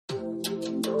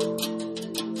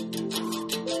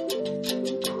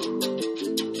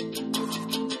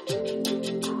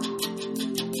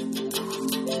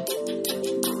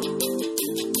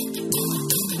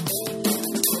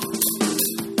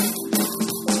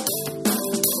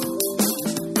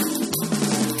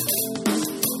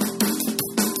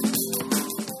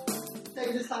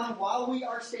while we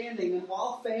are standing and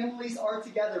while families are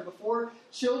together, before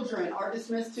children are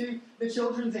dismissed to the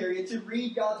children's area to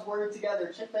read God's Word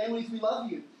together. Families, we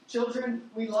love you. Children,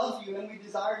 we love you, and we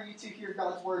desire you to hear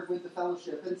God's Word with the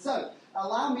fellowship. And so,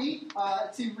 allow me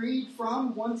to read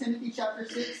from 1 Timothy chapter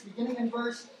 6, beginning in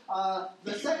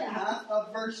the second half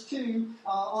of verse 2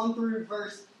 on through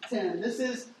verse 10. This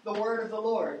is the Word of the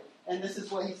Lord, and this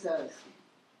is what he says.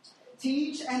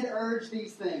 Teach and urge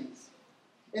these things.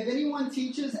 If anyone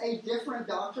teaches a different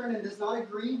doctrine and does not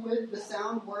agree with the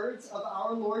sound words of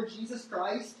our Lord Jesus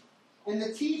Christ, and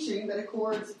the teaching that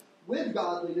accords with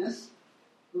godliness,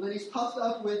 then he's puffed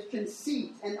up with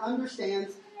conceit and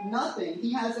understands nothing.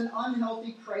 He has an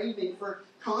unhealthy craving for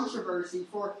controversy,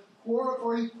 for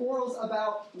he quarrels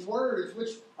about words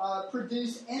which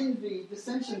produce envy,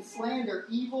 dissension, slander,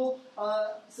 evil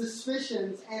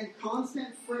suspicions, and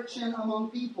constant friction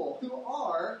among people who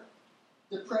are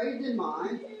depraved in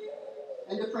mind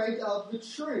and depraved of the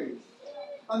truth,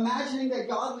 imagining that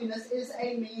godliness is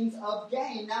a means of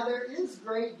gain. Now there is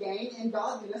great gain in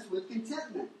godliness with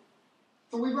contentment.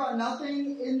 For we brought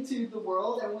nothing into the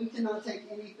world, and we cannot take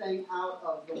anything out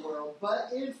of the world. But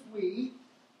if we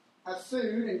have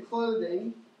food and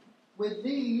clothing, with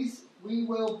these we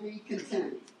will be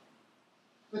content.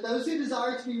 But those who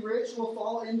desire to be rich will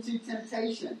fall into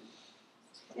temptation,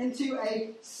 into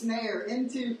a snare,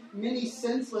 into many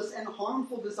senseless and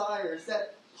harmful desires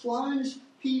that plunge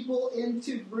people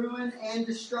into ruin and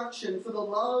destruction. For the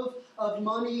love of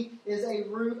money is a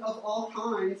root of all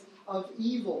kinds of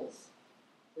evils.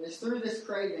 It is through this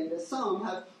craving that some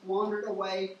have wandered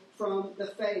away from the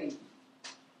faith,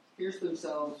 pierced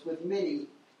themselves with many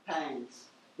pangs.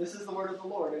 This is the word of the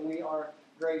Lord, and we are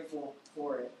grateful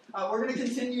for it. We're going to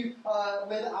continue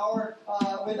with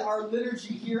our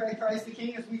liturgy here at Christ the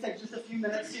King as we take just a few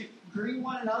minutes to greet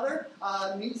one another,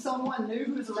 meet someone new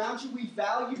who's around you. We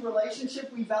value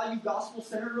relationship. We value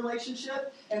gospel-centered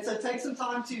relationship. And so take some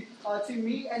time to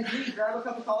meet and greet. Grab a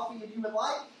cup of coffee if you would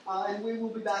like, and we will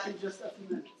be back in just a few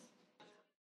minutes.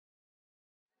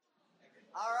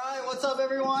 All right, what's up,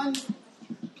 everyone?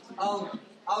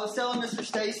 I was telling Mr.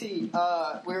 Stacy,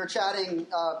 we were chatting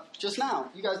just now.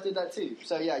 You guys did that too.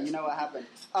 So yeah, you know what happened.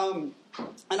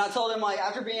 And I told him,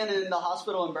 after being in the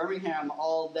hospital in Birmingham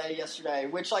all day yesterday,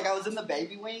 which, I was in the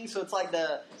baby wing, so it's,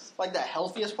 the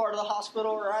healthiest part of the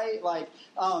hospital, right?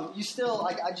 You still,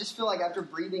 I just feel like after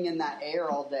breathing in that air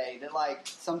all day that,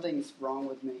 something's wrong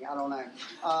with me. I don't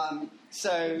know.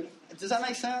 So, does that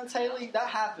make sense, Haley? That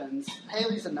happens.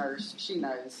 Haley's a nurse. She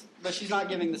knows. But she's not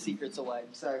giving the secrets away.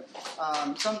 So,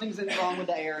 something's wrong with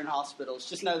the air in hospitals.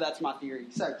 Just know that's my theory.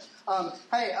 So,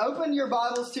 hey, open your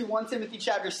Bibles to 1 Timothy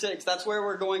chapter 6. That's where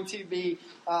we're going to be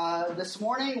this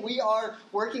morning. We are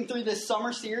working through this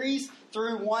summer series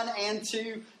through 1 and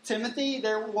 2 Timothy.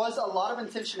 There was a lot of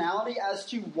intentionality as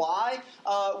to why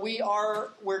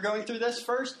we're going through this.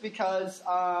 First, because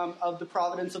of the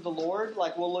providence of the Lord.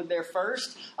 We'll look there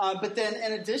first. But then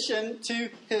in addition to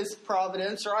his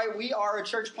providence, right, we are a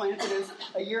church plant that is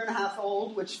a year and a half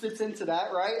old, which fits into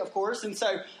that, right, of course. And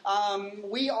so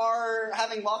we are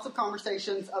having lots of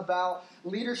conversations about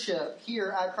leadership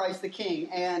here at Christ the King.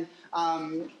 And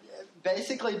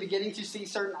basically beginning to see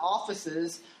certain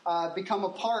offices become a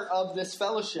part of this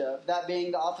fellowship, that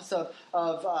being the office of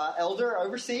elder,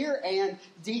 overseer, and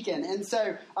deacon. And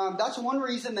so that's one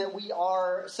reason that we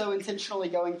are so intentionally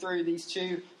going through these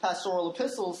two pastoral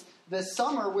epistles this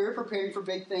summer. We're preparing for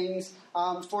big things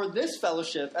for this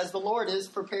fellowship, as the Lord is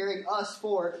preparing us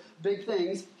for big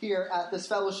things here at this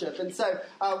fellowship. And so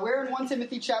we're in 1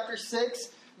 Timothy chapter 6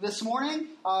 this morning.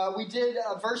 We did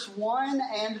verse 1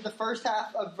 and the first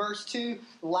half of verse 2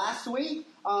 last week.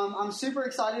 I'm super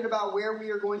excited about where we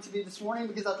are going to be this morning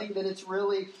because I think that it's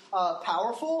really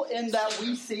powerful in that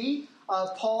we see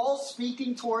Paul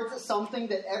speaking towards something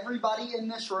that everybody in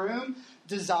this room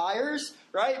desires,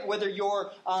 right? Whether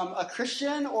you're a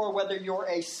Christian or whether you're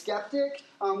a skeptic,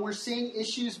 we're seeing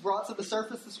issues brought to the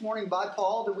surface this morning by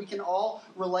Paul that we can all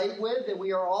relate with, that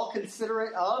we are all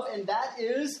considerate of, and that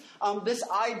is this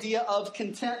idea of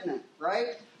contentment,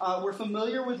 right? We're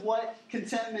familiar with what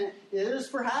contentment is,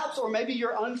 perhaps, or maybe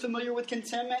you're unfamiliar with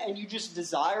contentment and you just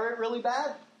desire it really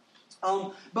bad.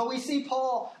 But we see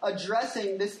Paul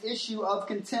addressing this issue of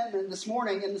contentment this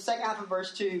morning in the second half of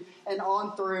verse 2 and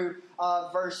on through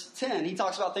verse 10. He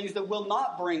talks about things that will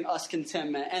not bring us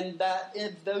contentment, and that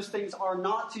if those things are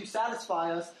not to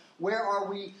satisfy us, where are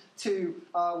we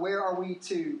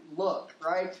to look,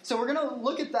 right? So we're going to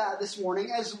look at that this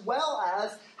morning, as well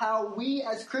as how we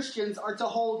as Christians are to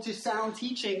hold to sound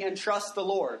teaching and trust the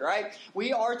Lord, right?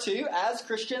 We are to, as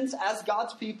Christians, as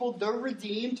God's people, the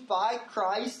redeemed by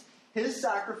Christ, his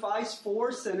sacrifice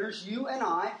for sinners, you and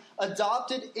I,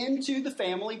 adopted into the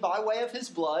family by way of his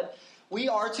blood, we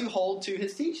are to hold to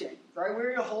his teaching, right?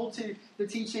 We're to hold to the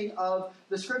teaching of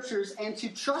the Scriptures and to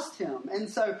trust him. And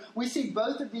so we see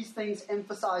both of these things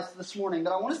emphasized this morning.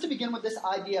 But I want us to begin with this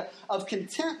idea of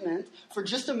contentment for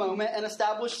just a moment and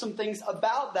establish some things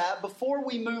about that before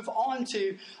we move on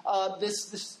to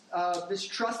this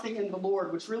trusting in the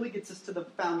Lord, which really gets us to the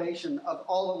foundation of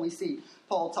all that we see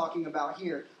Paul talking about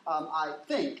here, I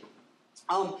think.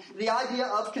 The idea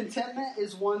of contentment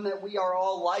is one that we are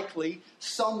all likely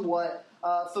somewhat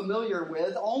familiar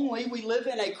with, only we live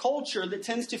in a culture that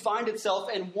tends to find itself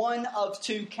in one of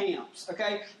two camps,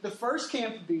 okay? The first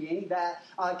camp being that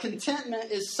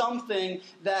contentment is something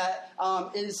that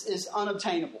is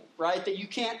unobtainable, right? That you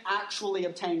can't actually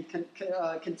obtain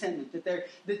contentment, that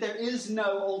there is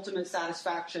no ultimate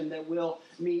satisfaction that will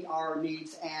meet our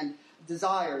needs and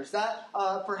desires. That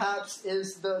perhaps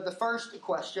is the first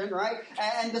question, right?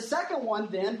 And the second one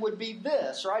then would be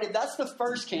this, right? If that's the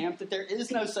first camp, that there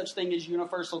is no such thing as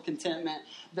universal contentment,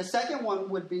 the second one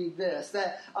would be this,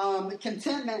 that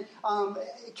contentment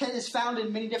is found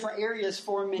in many different areas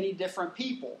for many different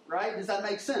people, right? Does that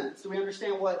make sense? Do we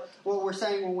understand what we're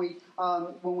saying when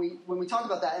we talk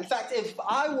about that? In fact, if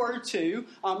I were to,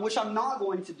 which I'm not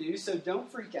going to do, so don't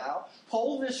freak out,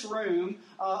 poll this room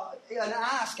and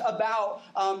ask about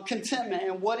contentment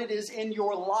and what it is in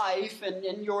your life and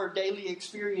in your daily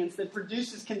experience that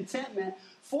produces contentment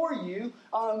for you,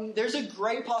 there's a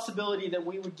great possibility that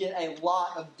we would get a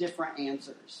lot of different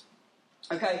answers.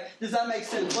 Okay, does that make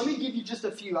sense? Let me give you just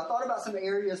a few. I thought about some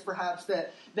areas perhaps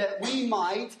that we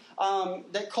might,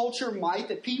 that culture might,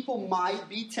 that people might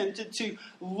be tempted to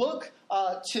look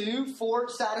to for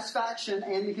satisfaction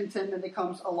and the contentment that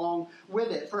comes along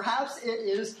with it. Perhaps it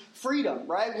is freedom,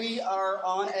 right? We are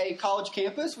on a college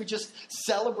campus. We just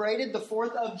celebrated the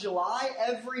 4th of July.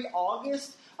 Every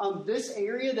August, this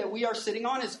area that we are sitting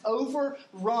on is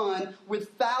overrun with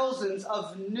thousands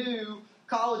of new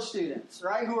college students,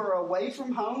 right, who are away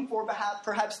from home for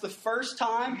perhaps the first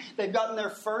time. They've gotten their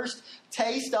first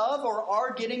taste of or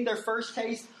are getting their first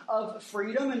taste of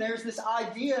freedom. And there's this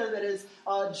idea that as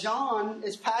John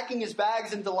is packing his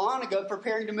bags in Dahlonega,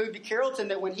 preparing to move to Carrollton,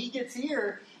 that when he gets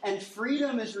here and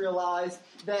freedom is realized,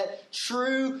 that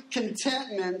true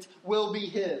contentment will be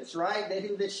his, right?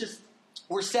 That's just,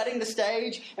 we're setting the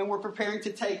stage and we're preparing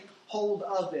to take hold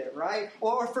of it, right?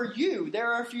 Or for you,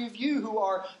 there are a few of you who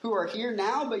are here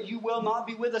now, but you will not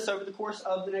be with us over the course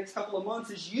of the next couple of months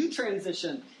as you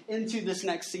transition into this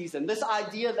next season. This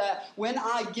idea that when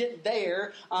I get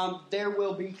there, there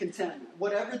will be contentment.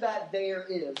 Whatever that there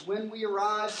is. When we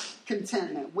arrive,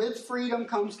 contentment. With freedom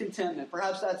comes contentment.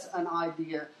 Perhaps that's an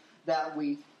idea that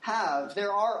we have.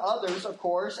 There are others, of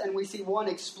course, and we see one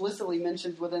explicitly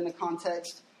mentioned within the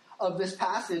context of this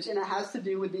passage, and it has to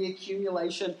do with the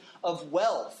accumulation of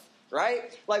wealth,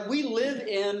 right? Like, we live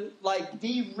in, like,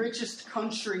 the richest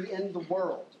country in the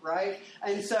world, right?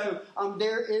 And so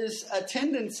there is a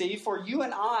tendency for you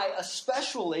and I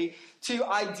especially to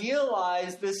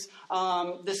idealize this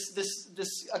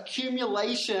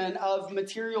accumulation of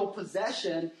material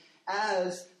possession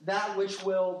as that which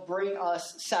will bring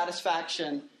us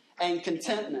satisfaction and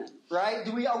contentment, right?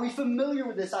 Are we familiar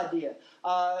with this idea?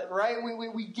 Right?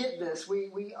 We get this.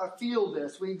 We feel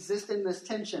this. We exist in this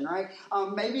tension, right?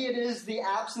 Maybe it is the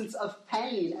absence of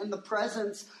pain and the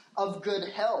presence of good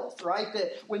health, right?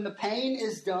 That when the pain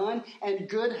is done and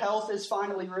good health is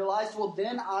finally realized, well,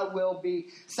 then I will be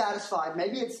satisfied.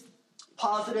 Maybe it's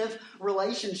positive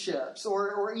relationships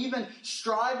or even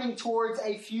striving towards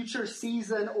a future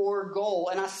season or goal.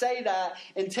 And I say that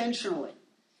intentionally.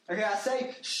 Okay, I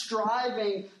say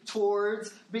striving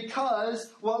towards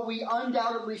because what we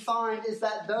undoubtedly find is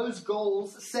that those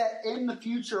goals set in the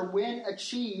future, when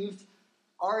achieved,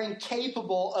 are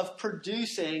incapable of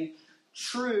producing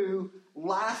true,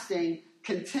 lasting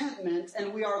contentment,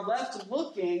 and we are left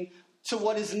looking to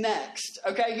what is next.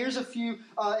 Okay, here's a few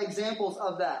examples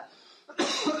of that.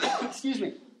 Excuse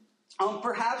me.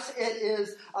 Perhaps it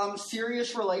is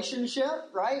serious relationship,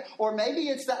 right? Or maybe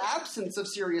it's the absence of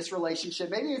serious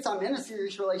relationship. Maybe it's I'm in a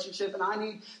serious relationship and I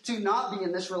need to not be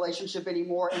in this relationship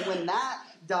anymore. And when that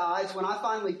dies, when I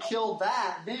finally kill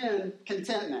that, then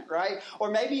contentment, right? Or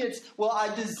maybe it's, well,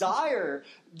 I desire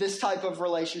this type of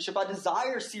relationship. I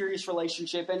desire serious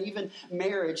relationship and even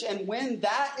marriage. And when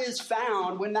that is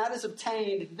found, when that is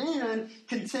obtained, then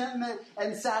contentment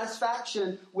and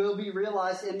satisfaction will be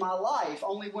realized in my life.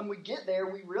 Only when we get there,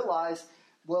 we realize,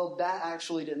 well, that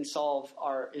actually didn't solve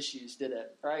our issues, did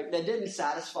it? Right? That didn't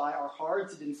satisfy our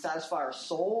hearts. It didn't satisfy our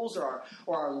souls or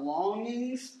our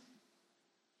longings.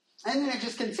 And then it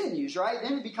just continues, right?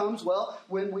 Then it becomes, well,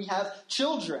 when we have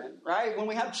children, right? When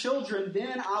we have children,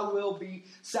 then I will be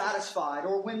satisfied.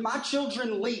 Or when my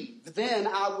children leave, then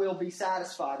I will be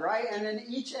satisfied, right? And in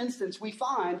each instance, we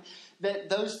find that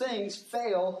those things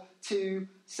fail to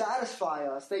satisfy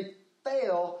us. They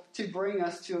fail to bring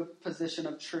us to a position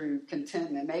of true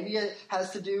contentment. Maybe it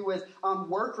has to do with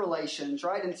work relations,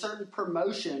 right? And certain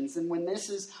promotions. And when this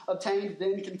is obtained,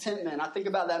 then contentment. I think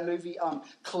about that movie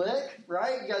Click,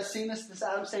 right? You guys seen this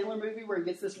Adam Sandler movie where he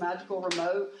gets this magical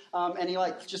remote and he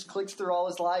just clicks through all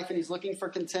his life and he's looking for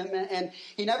contentment and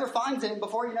he never finds it. And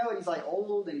before you know it, he's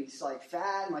old and he's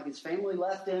fat and his family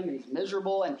left him and he's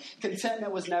miserable and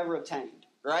contentment was never obtained,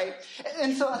 right?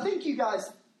 And so I think you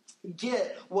guys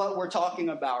get what we're talking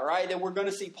about, right? That we're going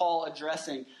to see Paul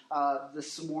addressing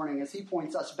this morning as he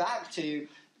points us back to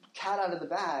cat out of the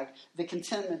bag, the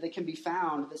contentment that can be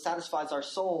found that satisfies our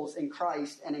souls in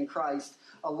Christ and in Christ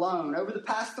alone. Over the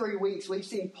past 3 weeks, we've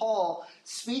seen Paul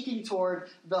speaking toward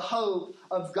the hope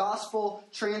of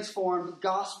gospel-transformed,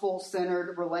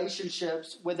 gospel-centered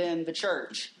relationships within the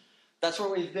church. That's where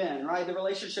we've been, right? The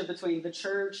relationship between the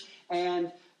church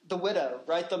and the widow,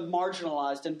 right? The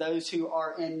marginalized and those who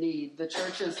are in need. The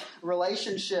church's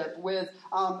relationship with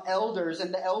elders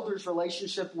and the elders'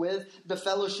 relationship with the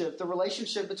fellowship. The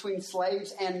relationship between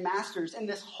slaves and masters. And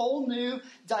this whole new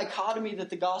dichotomy that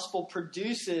the gospel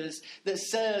produces that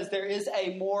says there is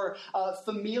a more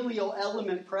familial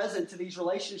element present to these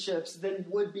relationships than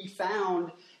would be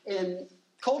found in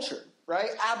culture.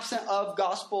 Right? Absent of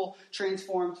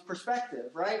gospel-transformed perspective,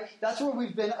 right? That's where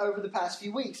we've been over the past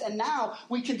few weeks. And now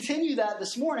we continue that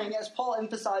this morning as Paul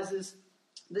emphasizes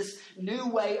this new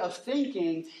way of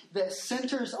thinking that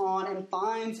centers on and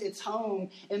finds its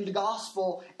home in the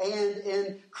gospel and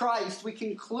in Christ. We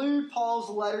conclude Paul's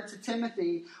letter to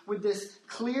Timothy with this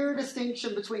clear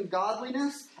distinction between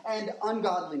godliness and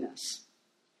ungodliness.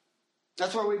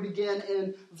 That's where we begin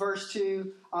in verse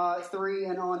 2, 3,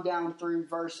 and on down through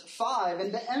verse 5.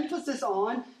 And the emphasis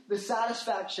on the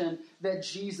satisfaction that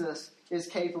Jesus is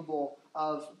capable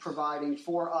of providing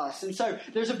for us. And so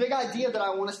there's a big idea that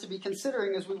I want us to be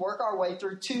considering as we work our way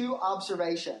through two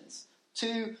observations.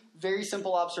 Two very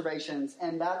simple observations.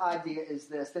 And that idea is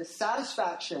this, that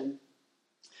satisfaction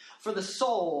for the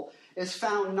soul is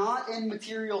found not in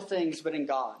material things, but in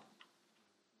God.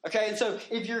 Okay, and so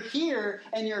if you're here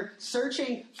and you're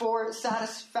searching for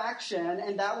satisfaction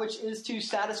and that which is to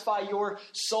satisfy your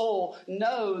soul,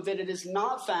 know that it is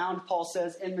not found, Paul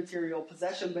says, in material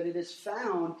possession, but it is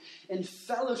found in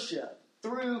fellowship,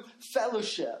 through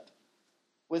fellowship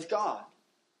with God.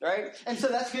 Right? And so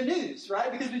that's good news,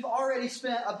 right? Because we've already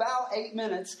spent about 8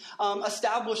 minutes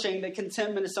establishing that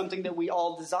contentment is something that we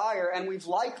all desire, and we've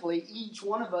likely, each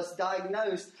one of us,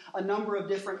 diagnosed a number of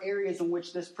different areas in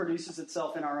which this produces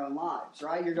itself in our own lives,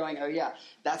 right? You're going, oh yeah,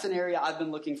 that's an area I've been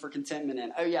looking for contentment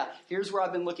in. Oh yeah, here's where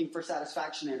I've been looking for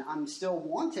satisfaction in. I'm still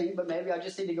wanting, but maybe I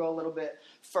just need to go a little bit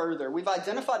further. We've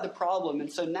identified the problem,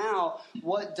 and so now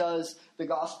what does the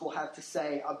gospel have to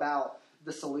say about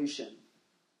the solution?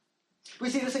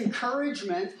 We see this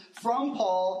encouragement from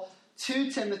Paul to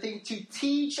Timothy to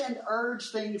teach and urge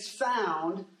things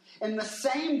found in the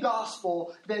same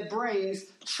gospel that brings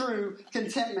true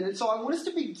contentment. And so I want us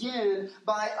to begin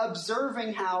by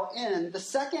observing how in the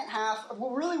second half,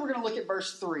 we're going to look at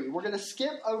verse 3. We're going to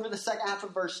skip over the second half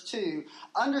of verse 2,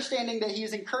 understanding that he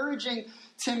is encouraging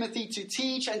Timothy to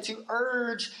teach and to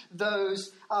urge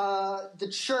those,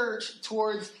 the church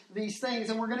towards these things.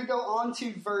 And we're going to go on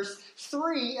to verse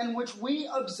 3, in which we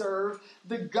observe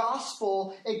the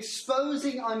gospel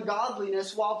exposing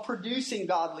ungodliness while producing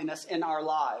godliness in our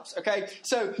lives. Okay,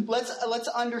 so let's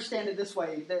understand it this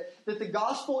way, that the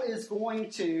gospel is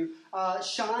going to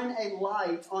shine a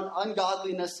light on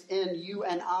ungodliness in you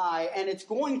and I, and it's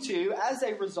going to, as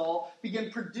a result, begin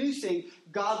producing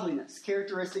godliness,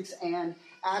 characteristics, and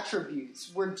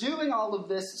attributes. We're doing all of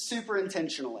this super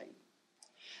intentionally.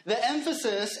 The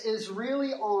emphasis is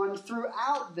really on,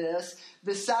 throughout this,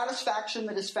 the satisfaction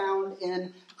that is found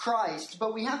in Christ.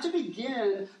 But we have to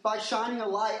begin by shining a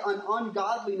light on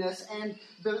ungodliness and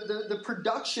the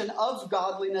production of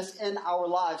godliness in our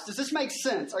lives. Does this make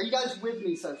sense? Are you guys with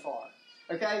me so far?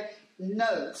 Okay?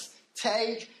 Notes.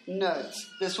 Take notes.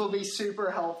 This will be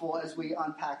super helpful as we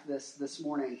unpack this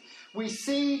morning. We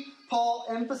see Paul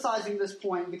emphasizing this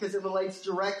point because it relates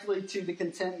directly to the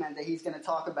contentment that he's going to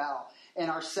talk about in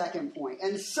our second point.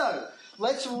 And so,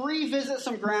 let's revisit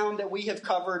some ground that we have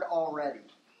covered already.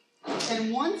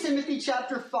 In 1 Timothy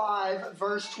chapter 5,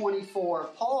 verse 24,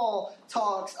 Paul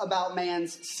talks about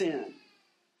man's sin.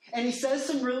 And he says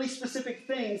some really specific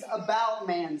things about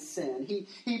man's sin.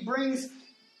 He brings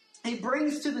he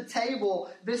brings to the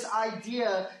table this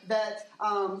idea that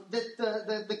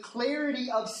the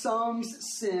clarity of some's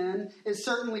sin is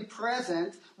certainly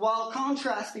present, while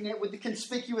contrasting it with the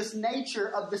conspicuous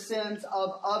nature of the sins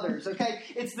of others. Okay,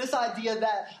 it's this idea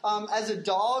that as a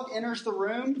dog enters the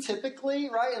room, typically,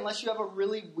 right, unless you have a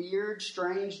really weird,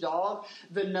 strange dog,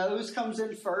 the nose comes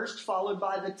in first, followed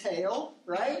by the tail,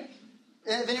 right?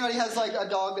 If anybody has like a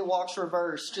dog that walks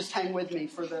reverse, just hang with me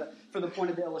for the point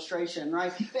of the illustration,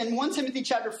 right? In 1 Timothy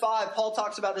chapter 5, Paul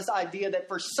talks about this idea that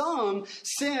for some,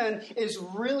 sin is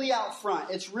really out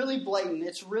front. It's really blatant.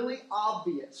 It's really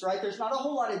obvious, right? There's not a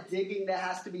whole lot of digging that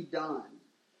has to be done.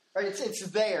 Right? It's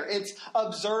there. It's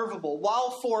observable.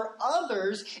 While for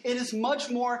others, it is much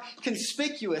more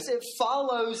conspicuous. It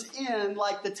follows in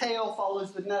like the tail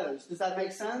follows the nose. Does that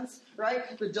make sense?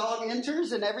 Right? The dog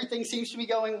enters and everything seems to be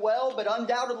going well, but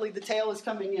undoubtedly the tail is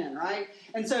coming in, right?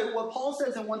 And so what Paul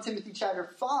says in 1 Timothy chapter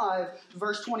 5,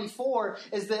 verse 24,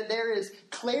 is that there is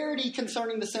clarity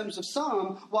concerning the sins of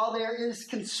some, while there is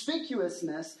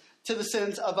conspicuousness to the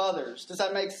sins of others. Does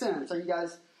that make sense? Are you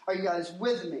guys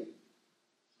with me?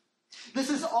 This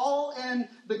is all in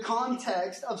the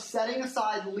context of setting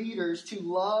aside leaders to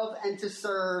love and to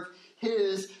serve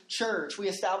his church. We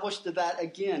established that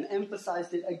again,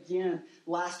 emphasized it again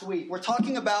last week. We're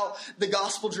talking about the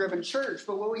gospel-driven church,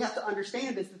 but what we have to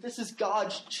understand is that this is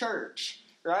God's church,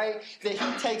 right? That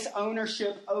he takes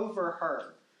ownership over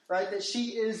her, right? That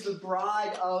she is the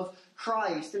bride of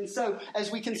Christ. And so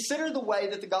as we consider the way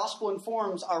that the gospel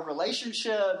informs our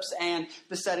relationships and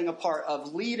the setting apart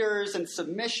of leaders and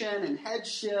submission and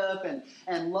headship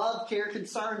and love, care,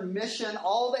 concern, mission,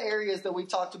 all the areas that we've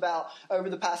talked about over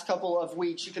the past couple of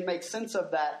weeks, you can make sense of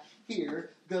that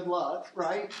here. Good luck,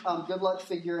 right? Good luck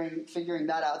figuring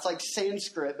that out. It's like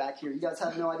Sanskrit back here. You guys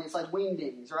have no idea. It's like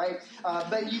wingdings, right?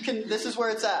 But you can. This is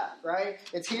where it's at, right?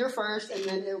 It's here first, and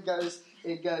then it goes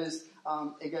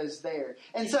there.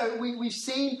 And so we've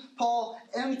seen Paul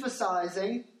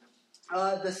emphasizing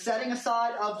the setting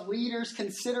aside of leaders,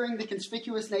 considering the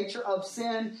conspicuous nature of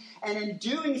sin, and in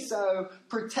doing so,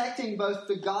 protecting both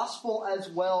the gospel as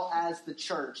well as the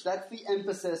church. That's the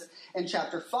emphasis in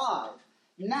chapter 5.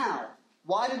 Now,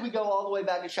 why did we go all the way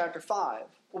back to chapter 5?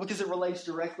 Well, because it relates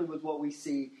directly with what we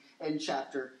see in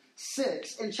chapter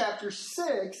 6. In chapter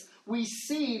 6, we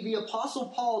see the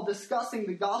Apostle Paul discussing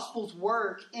the gospel's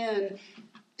work in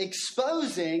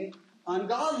exposing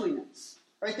ungodliness.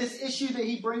 Right? This issue that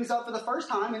he brings up for the first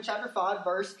time in chapter 5,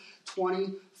 verse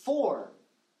 24.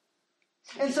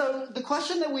 And so the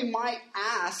question that we might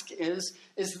ask is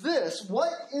this: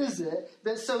 what is it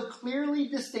that so clearly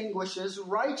distinguishes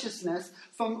righteousness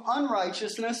from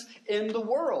unrighteousness in the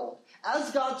world?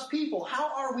 As God's people,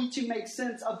 how are we to make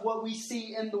sense of what we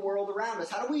see in the world around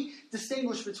us? How do we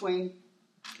distinguish between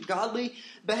godly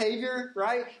behavior,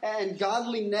 right, and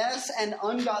godliness, and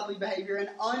ungodly behavior and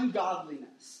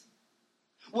ungodliness?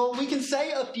 Well, we can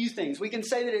say a few things. We can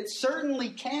say that it certainly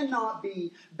cannot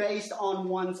be based on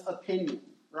one's opinion,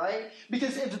 right?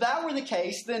 Because if that were the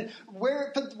case, then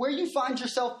where you find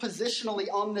yourself positionally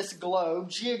on this globe,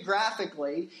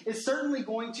 geographically, is certainly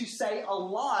going to say a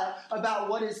lot about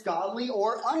what is godly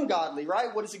or ungodly,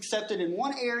 right? What is accepted in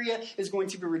one area is going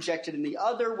to be rejected in the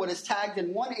other. What is tagged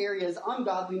in one area as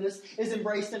ungodliness is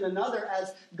embraced in another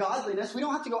as godliness. We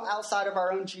don't have to go outside of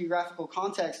our own geographical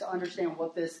context to understand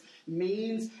what this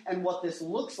means and what this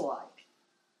looks like.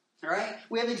 All right?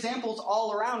 We have examples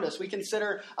all around us. We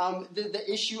consider the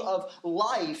issue of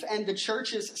life and the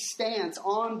church's stance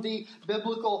on the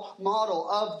biblical model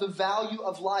of the value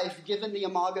of life given the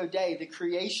Imago Dei, the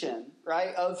creation,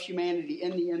 right, of humanity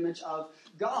in the image of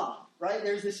God. Right?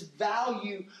 There's this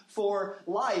value for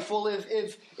life. Well,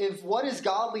 if what is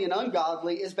godly and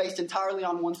ungodly is based entirely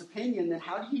on one's opinion, then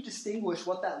how do you distinguish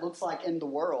what that looks like in the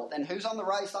world? And who's on the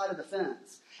right side of the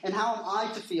fence? And how am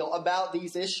I to feel about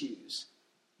these issues?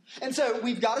 And so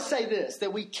we've got to say this,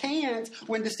 that we can't,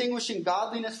 when distinguishing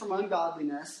godliness from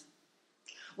ungodliness,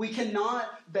 we cannot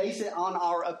base it on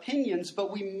our opinions,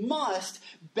 but we must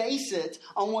base it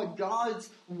on what God's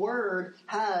Word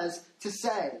has to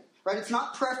say. Right? It's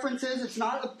not preferences, it's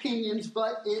not opinions,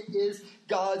 but it is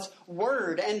God's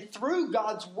Word. And through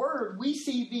God's Word, we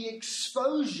see the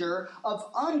exposure of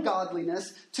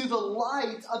ungodliness to the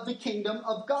light of the kingdom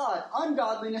of God.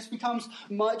 Ungodliness becomes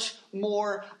much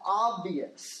more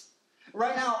obvious.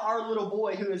 Right now, our little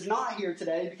boy, who is not here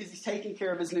today because he's taking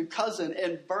care of his new cousin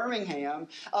in Birmingham,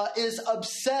 is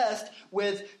obsessed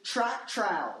with track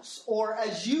trowels, or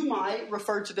as you might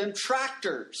refer to them,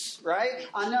 tractors, right?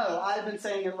 I know, I've been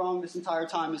saying it wrong this entire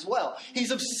time as well.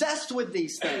 He's obsessed with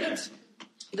these things.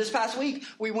 This past week,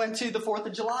 we went to the 4th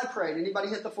of July parade. Anybody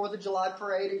hit the 4th of July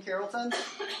parade in Carrollton?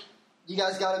 You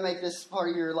guys got to make this part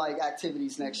of your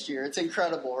activities next year. It's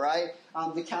incredible, right?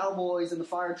 The cowboys and the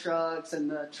fire trucks and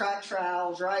the track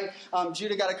trowels, right?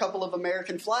 Judah got a couple of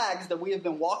American flags that we have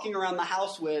been walking around the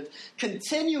house with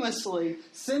continuously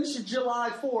since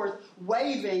July 4th,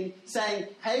 waving, saying,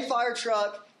 "Hey, fire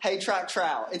truck, hey, track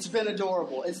trowel." It's been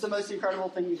adorable. It's the most incredible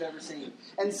thing you've ever seen.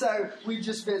 And so we've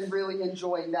just been really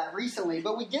enjoying that recently.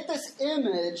 But we get this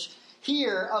image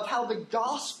here of how the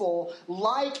gospel,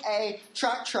 like a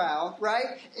track trowel,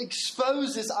 right,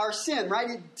 exposes our sin,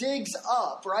 right? It digs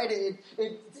up, right?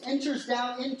 It enters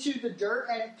down into the dirt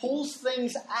and it pulls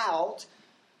things out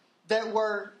that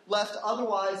were left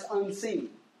otherwise unseen.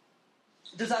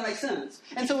 Does that make sense?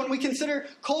 And so when we consider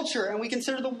culture and we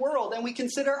consider the world and we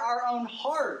consider our own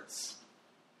hearts,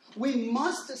 we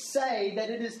must say that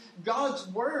it is God's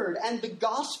word and the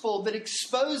gospel that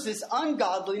exposes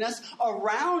ungodliness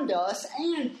around us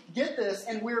and, get this,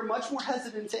 and we're much more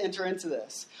hesitant to enter into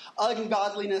this,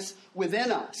 ungodliness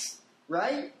within us,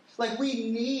 right? We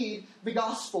need the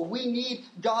gospel. We need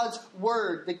God's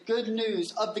word, the good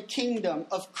news of the kingdom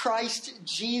of Christ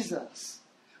Jesus,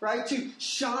 right? To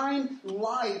shine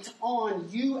light on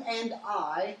you and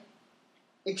I,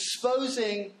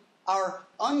 exposing our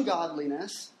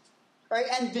ungodliness, right,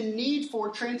 and the need for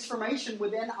transformation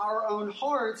within our own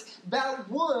hearts that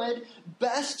would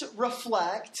best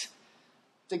reflect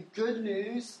the good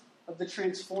news of the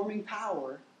transforming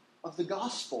power of the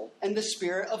gospel and the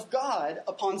Spirit of God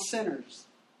upon sinners,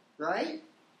 right?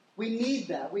 We need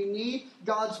that. We need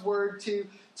God's word to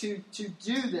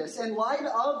do this. In light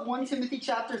of 1 Timothy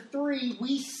chapter 3,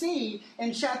 we see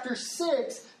in chapter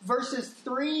 6, verses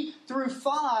 3 through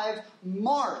 5,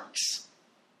 marks.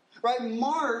 Right,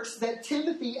 marks that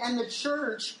Timothy and the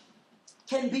church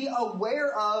can be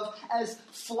aware of as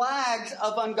flags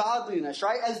of ungodliness,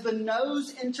 right? As the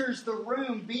nose enters the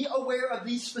room, be aware of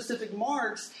these specific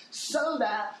marks so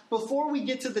that before we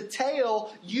get to the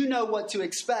tail, you know what to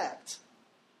expect.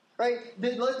 Right?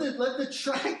 Let the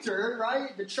tractor,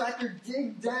 right? The tractor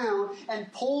dig down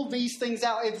and pull these things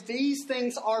out. If these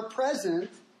things are present,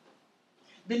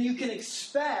 then you can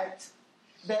expect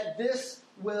that this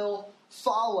will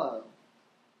follow.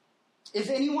 If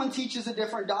anyone teaches a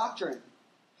different doctrine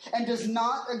and does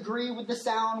not agree with the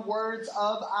sound words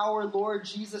of our Lord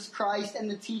Jesus Christ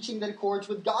and the teaching that accords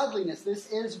with godliness,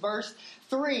 this is verse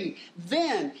 3,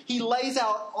 then he lays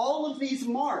out all of these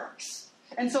marks.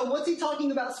 And so what's he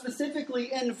talking about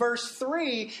specifically in verse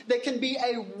 3 that can be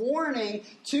a warning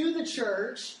to the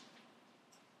church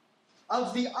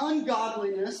of the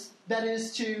ungodliness that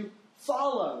is to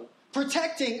follow?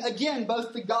 Protecting, again,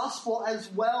 both the gospel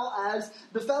as well as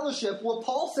the fellowship. Well,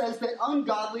 Paul says that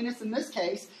ungodliness in this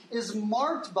case is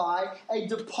marked by a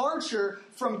departure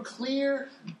from clear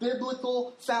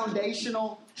biblical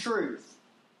foundational truth.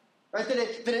 Right?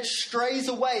 That it strays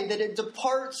away, that it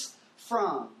departs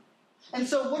from. And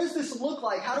so what does this look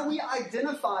like? How do we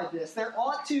identify this? There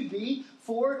ought to be,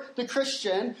 for the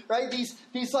Christian, right, these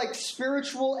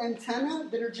spiritual antennae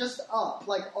that are just up,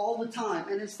 all the time.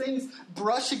 And as things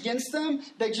brush against them,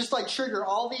 they just trigger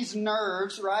all these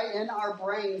nerves, right, in our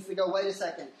brains that go, wait a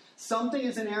second, something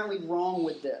is inherently wrong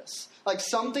with this.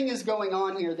 Something is going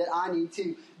on here that I need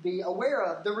to be aware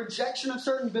of. The rejection of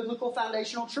certain biblical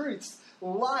foundational truths,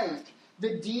 like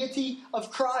the deity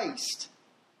of Christ,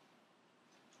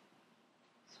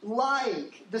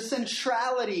 like the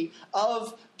centrality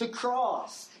of the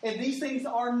cross. If these things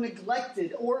are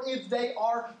neglected or if they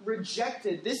are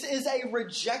rejected, this is a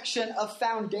rejection of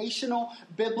foundational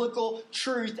biblical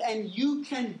truth. And you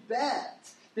can bet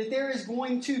that there is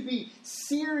going to be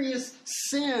serious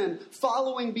sin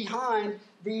following behind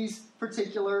these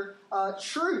particular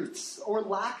truths or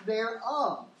lack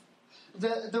thereof.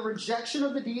 The rejection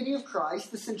of the deity of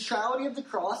Christ, the centrality of the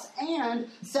cross, and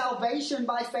salvation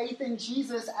by faith in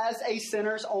Jesus as a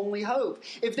sinner's only hope.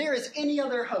 If there is any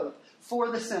other hope for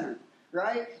the sinner,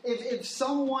 right? If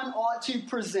someone ought to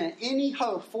present any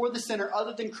hope for the sinner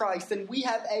other than Christ, then we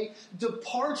have a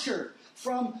departure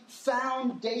from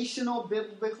foundational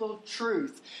biblical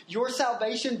truth. Your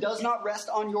salvation does not rest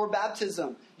on your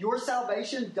baptism. Your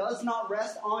salvation does not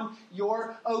rest on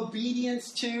your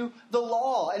obedience to the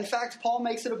law. In fact, Paul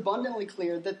makes it abundantly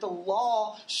clear that the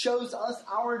law shows us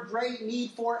our great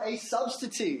need for a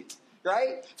substitute,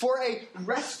 right? For a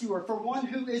rescuer, for one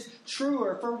who is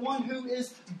truer, for one who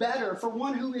is better, for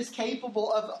one who is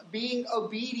capable of being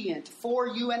obedient for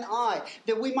you and I,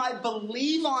 that we might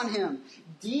believe on him,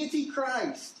 deity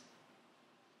Christ,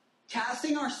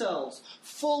 casting ourselves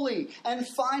fully and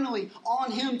finally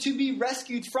on him to be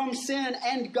rescued from sin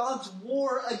and God's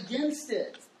war against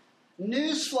it.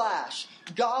 Newsflash,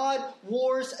 God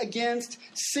wars against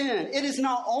sin. It is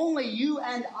not only you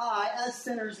and I, as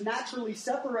sinners naturally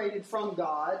separated from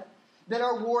God, that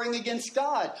are warring against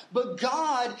God, but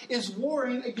God is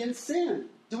warring against sin.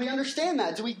 Do we understand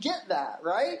that? Do we get that,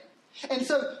 right? And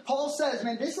so Paul says,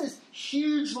 man, this is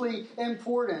hugely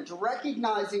important,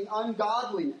 recognizing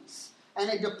ungodliness and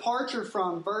a departure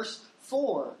from, verse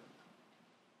 4,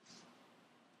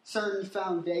 certain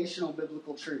foundational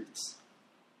biblical truths.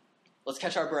 Let's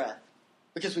catch our breath,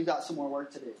 because we've got some more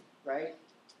work to do, right?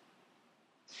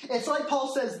 It's like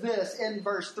Paul says this in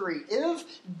verse 3.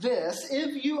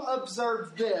 If you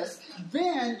observe this,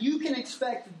 then you can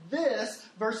expect this,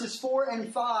 verses 4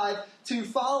 and 5, to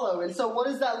follow. And so what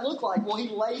does that look like? Well, he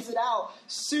lays it out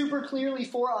super clearly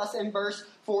for us in verse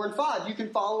 4 and 5. You can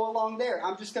follow along there.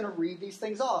 I'm just going to read these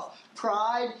things off.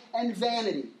 Pride and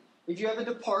vanity. If you have a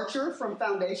departure from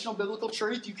foundational biblical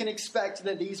truth, you can expect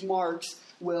that these marks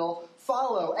will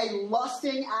follow. A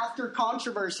lusting after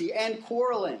controversy and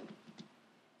quarreling.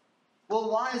 Well,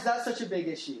 why is that such a big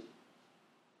issue?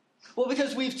 Well,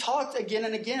 because we've talked again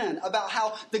and again about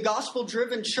how the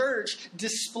gospel-driven church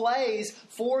displays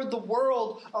for the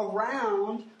world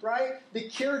around, right, the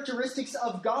characteristics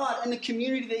of God and the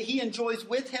community that he enjoys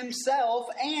with himself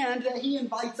and that he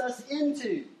invites us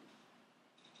into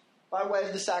by way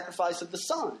of the sacrifice of the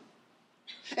Son.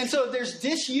 And so if there's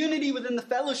disunity within the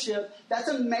fellowship, that's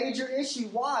a major issue.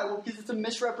 Why? Well, because it's a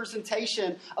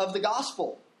misrepresentation of the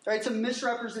gospel. Right? It's a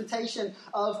misrepresentation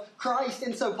of Christ.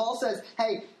 And so Paul says,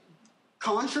 hey,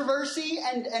 controversy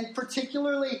and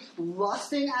particularly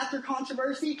lusting after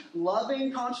controversy,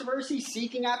 loving controversy,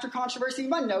 seeking after controversy. You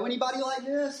might know anybody like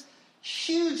this?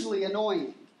 Hugely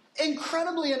annoying.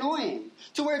 Incredibly annoying.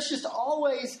 To where it's just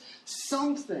always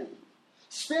something.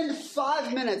 Spend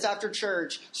 5 minutes after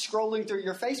church scrolling through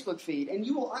your Facebook feed, and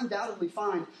you will undoubtedly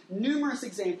find numerous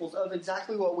examples of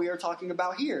exactly what we are talking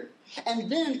about here. And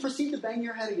then proceed to bang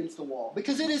your head against the wall,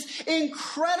 because it is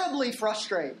incredibly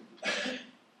frustrating.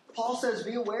 Paul says,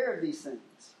 be aware of these things.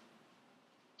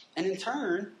 And in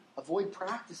turn, avoid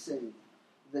practicing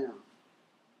them.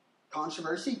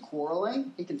 Controversy,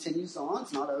 quarreling, he continues on,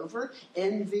 it's not over.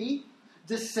 Envy,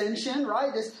 dissension,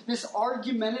 right? This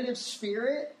argumentative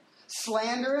spirit.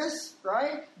 Slanderous,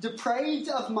 right? Depraved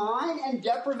of mind and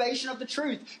deprivation of the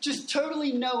truth. Just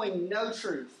totally knowing no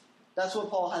truth. That's what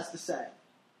Paul has to say.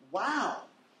 Wow.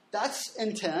 That's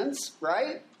intense,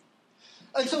 right?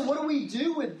 And so what do we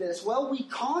do with this? Well, we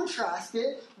contrast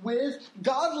it with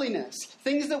godliness.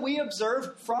 Things that we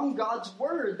observe from God's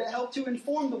Word that help to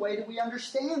inform the way that we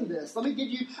understand this. Let me give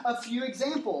you a few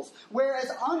examples.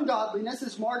 Whereas ungodliness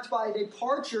is marked by a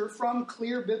departure from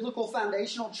clear biblical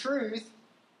foundational truth,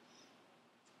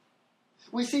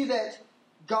 we see that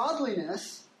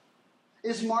godliness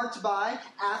is marked by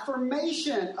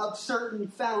affirmation of certain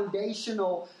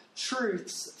foundational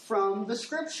truths from the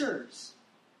Scriptures.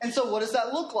 And so what does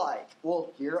that look like?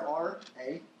 Well, here are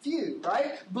a few,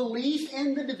 right? Belief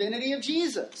in the divinity of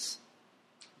Jesus.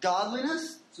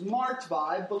 Godliness is marked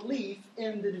by belief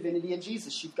in the divinity of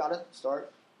Jesus. You've got to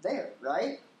start there,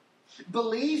 right?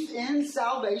 Belief in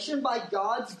salvation by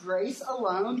God's grace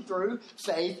alone through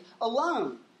faith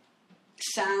alone.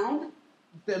 Sound,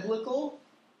 biblical,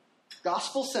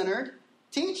 gospel-centered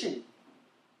teaching.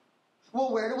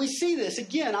 Well, where do we see this?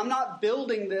 Again, I'm not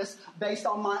building this based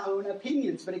on my own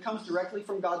opinions, but it comes directly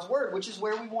from God's Word, which is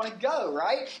where we want to go,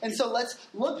 right? And so let's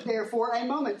look there for a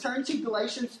moment. Turn to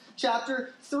Galatians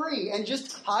chapter 3 and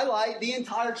just highlight the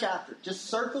entire chapter. Just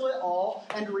circle it all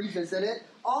and revisit it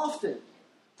often.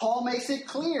 Paul makes it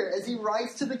clear as he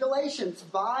writes to the Galatians,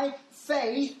 by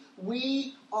faith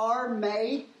we are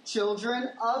made children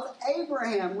of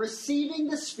Abraham, receiving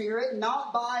the Spirit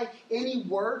not by any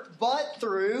work, but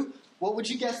through, what would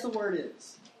you guess the word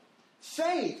is?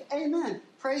 Faith. Amen.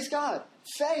 Praise God.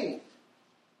 Faith.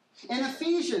 In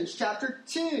Ephesians chapter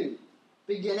 2,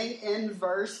 beginning in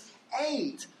verse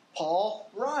 8, Paul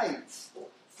writes,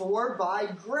 for by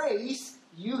grace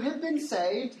you have been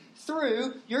saved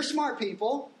through, you're smart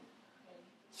people,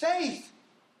 faith.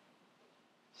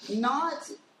 Not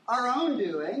our own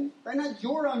doing, right? Not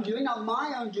your own doing, not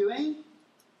my own doing.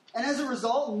 And as a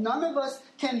result, none of us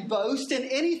can boast in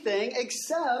anything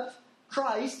except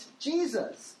Christ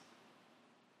Jesus.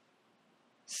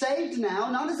 Saved now,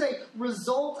 not as a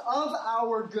result of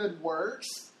our good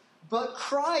works, but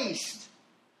Christ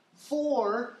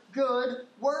for good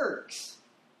works.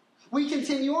 We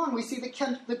continue on. We see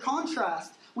the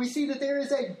contrast. We see that there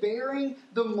is a bearing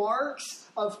the marks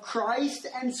of Christ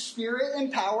and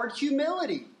Spirit-empowered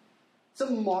humility. It's a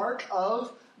mark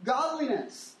of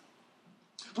godliness.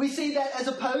 We see that as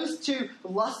opposed to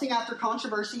lusting after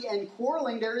controversy and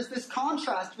quarreling, there is this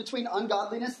contrast between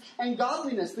ungodliness and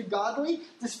godliness. The godly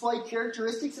display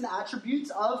characteristics and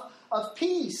attributes of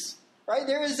peace. Right?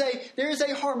 There is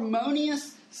a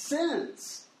harmonious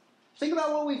sense. Think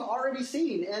about what we've already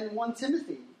seen in 1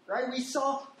 Timothy. Right? We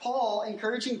saw Paul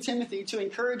encouraging Timothy to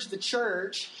encourage the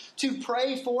church to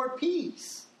pray for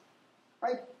peace.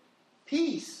 Right?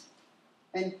 Peace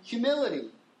and humility,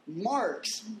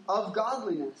 marks of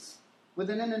godliness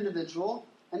within an individual,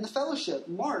 and the fellowship,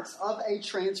 marks of a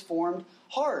transformed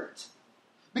heart.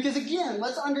 Because again,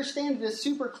 let's understand this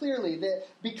super clearly, that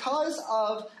because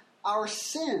of our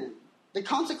sin, the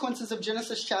consequences of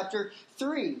Genesis chapter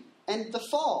 3 and the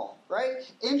fall, right?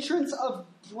 Entrance of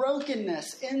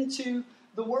brokenness into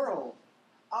the world.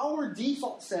 Our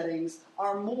default settings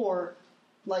are more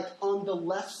like on the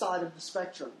left side of the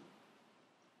spectrum,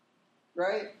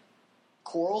 right?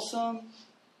 Quarrelsome,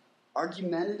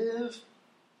 argumentative,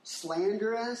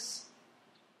 slanderous,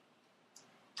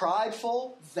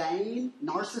 prideful, vain,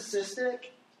 narcissistic.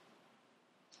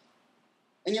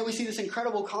 And yet we see this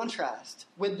incredible contrast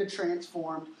with the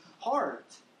transformed heart.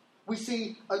 We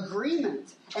see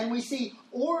agreement and we see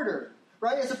order,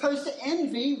 right? As opposed to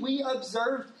envy, we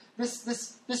observe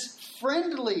this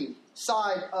friendly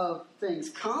side of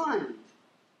things, kind.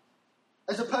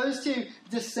 As opposed to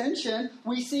dissension,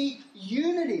 we see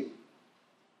unity.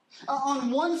 On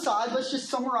one side, let's just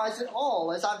summarize it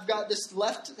all. As I've got this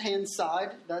left-hand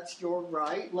side, that's your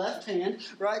right, left hand,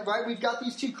 right? We've got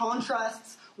these two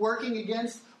contrasts working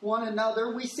against one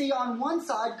another. We see on one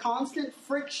side constant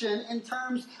friction in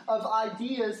terms of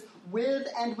ideas with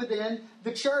and within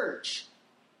the church.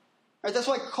 Right? That's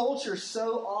why culture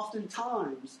so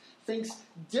oftentimes thinks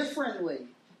differently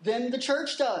than the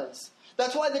church does.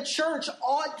 That's why the church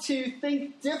ought to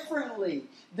think differently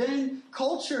than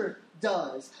culture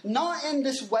does. Not in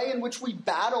this way in which we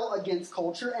battle against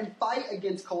culture and fight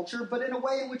against culture, but in a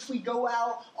way in which we go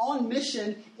out on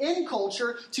mission in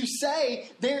culture to say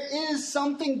there is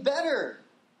something better,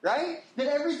 right? That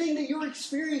everything that you're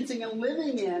experiencing and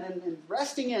living in and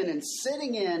resting in and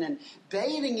sitting in and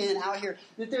bathing in out here,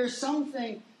 that there's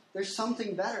something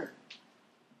better.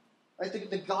 Right?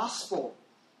 The gospel,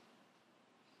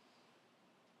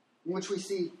 in which we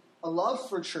see a love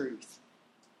for truth,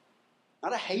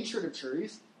 not a hatred of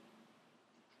truth.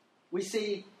 We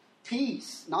see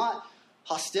peace, not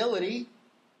hostility.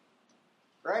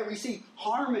 Right? We see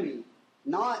harmony,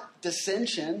 not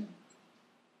dissension.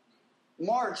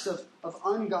 Marks of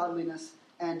ungodliness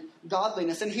and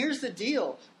godliness. And here's the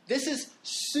deal. This is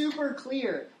super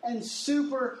clear and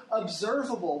super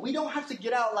observable. We don't have to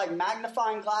get out like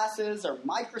magnifying glasses or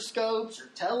microscopes or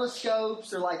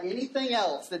telescopes or like anything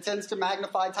else that tends to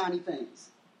magnify tiny things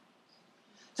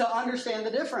to understand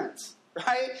the difference,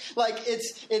 right? Like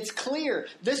it's clear.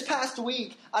 This past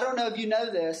week, I don't know if you know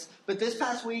this, but this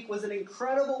past week was an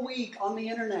incredible week on the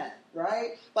internet,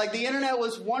 right? Like the internet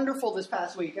was wonderful this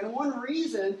past week, and one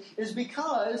reason is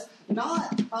because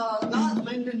not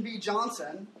Lyndon B.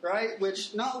 Johnson, right?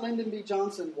 Not Lyndon B.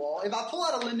 Johnson wall. If I pull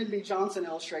out a Lyndon B. Johnson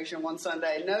illustration one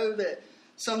Sunday, know that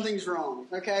something's wrong,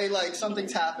 okay? Like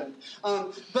something's happened.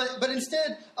 But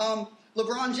instead,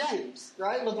 LeBron James,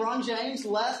 right? LeBron James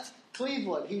left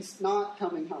Cleveland. He's not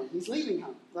coming home. He's leaving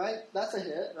home, right? That's a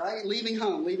hit, right? Leaving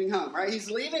home, right? He's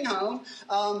leaving home,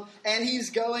 and he's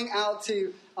going out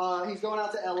to LA. He's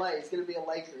going to be a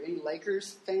Laker. Any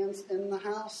Lakers fans in the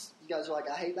house? You guys are like,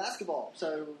 I hate basketball,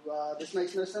 so this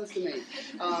makes no sense to me.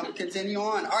 Continue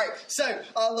on. All right, so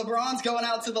LeBron's going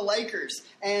out to the Lakers.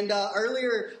 And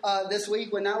earlier this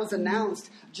week when that was announced,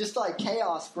 just like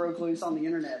chaos broke loose on the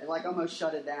internet. It like almost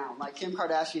shut it down. Like Kim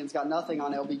Kardashian's got nothing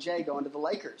on LBJ going to the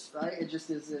Lakers, right? It just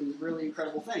is a really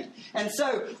incredible thing. And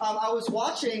so I was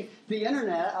watching the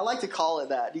internet. I like to call it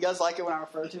that. Do you guys like it when I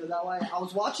refer to it that way? I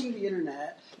was watching the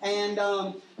internet, and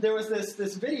there was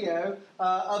this video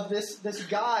of this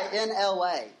guy in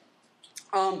L.A.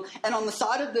 And on the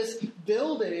side of this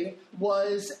building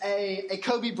was a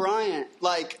Kobe Bryant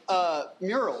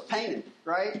mural painted,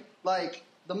 right? Like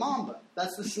the Mamba.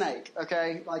 That's the snake,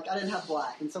 okay? Like I didn't have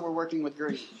black, and so we're working with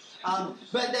green.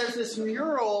 But there's this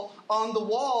mural on the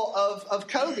wall of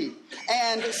Kobe,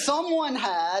 and someone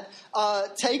had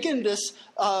taken this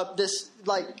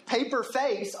like paper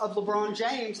face of LeBron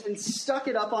James and stuck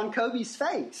it up on Kobe's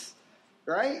face.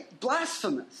 Right?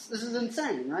 Blasphemous. This is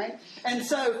insane, right? And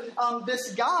so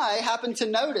this guy happened to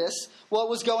notice what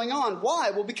was going on.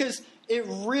 Why? Well, because it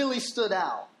really stood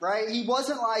out, right? He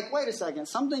wasn't like, wait a second,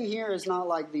 something here is not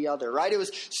like the other, right? It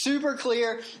was super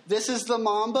clear, this is the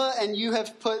Mamba, and you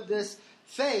have put this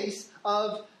face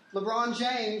of LeBron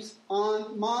James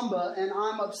on Mamba, and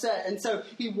I'm upset. And so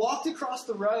he walked across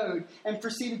the road and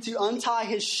proceeded to untie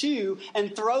his shoe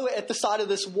and throw it at the side of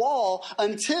this wall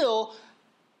until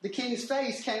the King's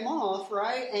face came off,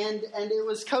 right? And it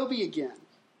was Kobe again.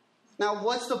 Now,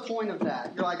 what's the point of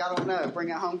that? You're like, I don't know. Bring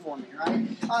it home for me, right?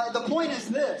 The point is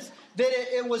this, that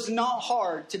it was not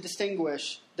hard to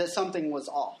distinguish that something was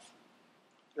off,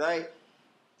 right?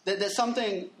 That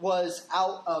something was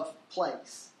out of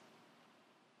place.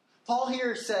 Paul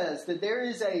here says that there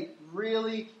is a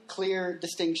really clear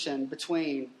distinction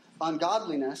between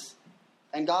ungodliness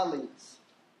and godliness.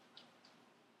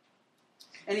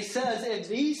 And he says, if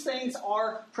these things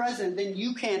are present, then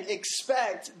you can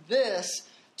expect this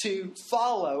to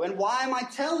follow. And why am I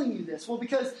telling you this? Well,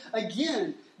 because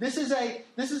again, this is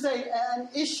an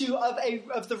issue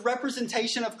of the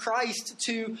representation of Christ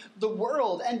to the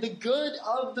world and the good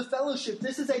of the fellowship.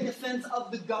 This is a defense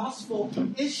of the gospel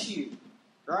issue,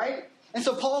 right? And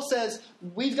so Paul says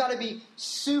we've got to be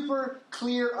super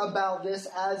clear about this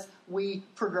as we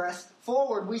progress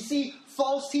forward. We see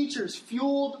false teachers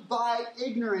fueled by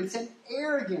ignorance and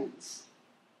arrogance,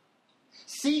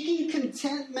 seeking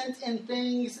contentment in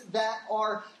things that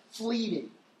are fleeting,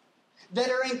 that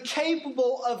are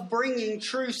incapable of bringing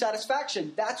true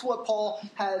satisfaction. That's what Paul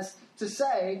has to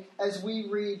say as we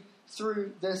read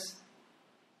through this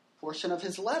portion of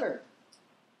his letter.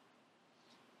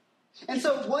 And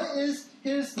so what is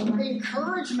his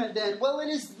encouragement then? Well, it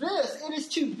is this. It is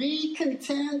to be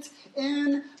content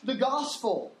in the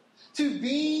gospel. To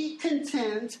be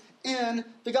content in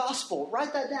the gospel.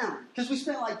 Write that down, because we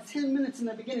spent like 10 minutes in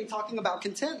the beginning talking about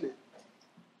contentment.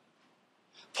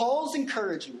 Paul's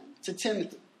encouragement to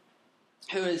Timothy,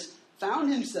 who has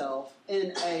found himself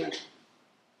in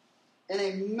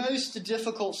a most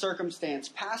difficult circumstance,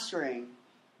 pastoring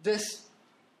this,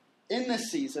 in this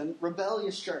season,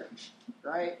 rebellious church,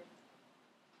 right?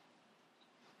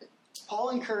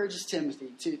 Paul encourages Timothy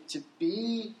to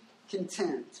be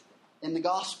content in the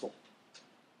gospel.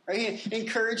 Right? He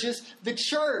encourages the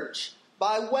church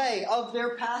by way of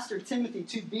their pastor, Timothy,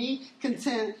 to be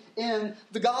content in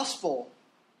the gospel.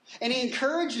 And he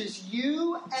encourages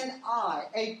you and I,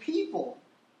 a people,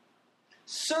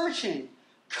 searching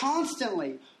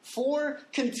constantly for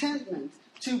contentment,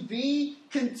 to be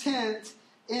content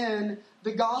in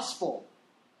the gospel.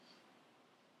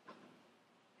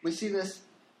 We see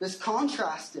this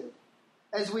contrasted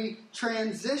as we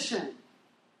transition.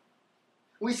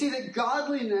 We see that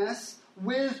godliness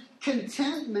with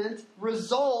contentment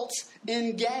results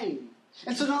in gain.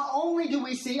 And so not only do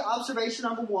we see, observation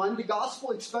number one, the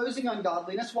gospel exposing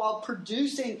ungodliness while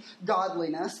producing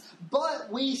godliness,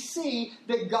 but we see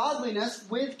that godliness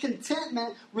with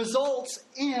contentment results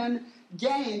in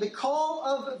gain. The call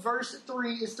of verse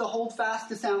 3 is to hold fast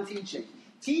to sound teaching.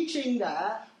 Teaching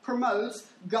that promotes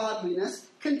godliness,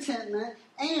 contentment,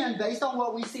 and based on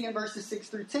what we see in verses 6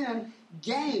 through 10,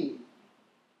 gain.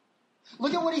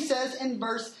 Look at what he says in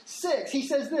verse 6. He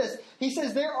says this. He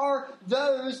says, there are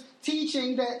those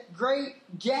teaching that great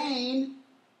gain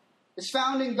is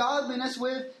found in godliness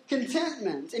with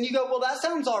contentment. And you go, well, that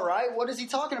sounds all right. What is he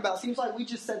talking about? Seems like we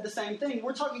just said the same thing.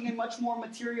 We're talking a much more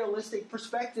materialistic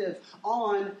perspective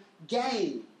on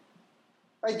gain.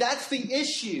 Right? That's the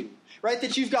issue. Right?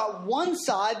 That you've got one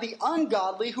side, the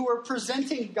ungodly, who are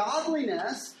presenting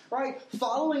godliness, right?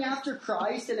 Following after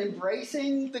Christ and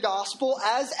embracing the gospel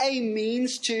as a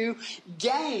means to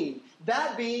gain.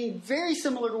 That being very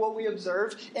similar to what we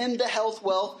observed in the health,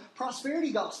 wealth,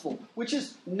 prosperity gospel, which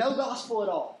is no gospel at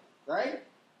all, right?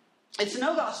 It's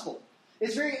no gospel.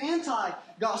 It's very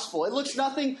anti-gospel. It looks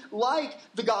nothing like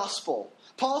the gospel.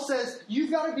 Paul says you've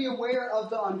got to be aware of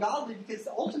the ungodly because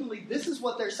ultimately this is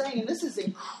what they're saying, and this is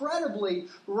incredibly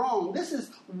wrong. This is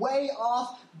way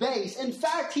off base. In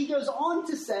fact, he goes on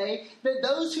to say that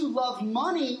those who love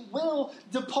money will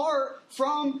depart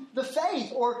from the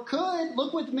faith, or could.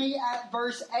 Look with me at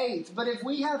verse 8. But if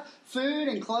we have food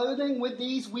and clothing with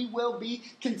these, we will be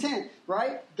content,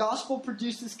 right? Gospel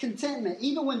produces contentment.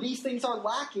 Even when these things are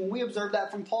lacking, we observe that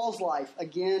from Paul's life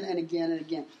again and again and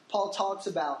again. Paul talks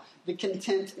about the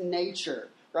content nature,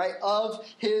 right, of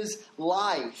his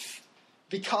life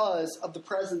because of the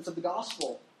presence of the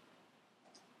gospel.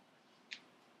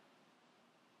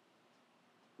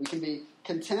 We can be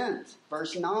content.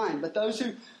 Verse 9, but those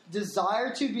who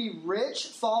desire to be rich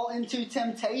fall into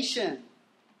temptation.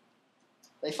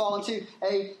 They fall into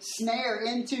a snare,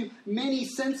 into many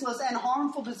senseless and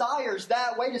harmful desires.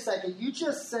 Wait a second, you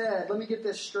just said, let me get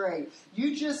this straight.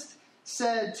 You just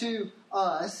said to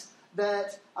us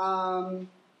that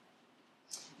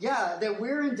that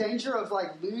we're in danger of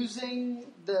losing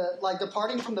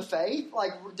departing from the faith,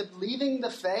 leaving the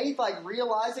faith,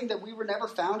 realizing that we were never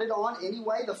founded on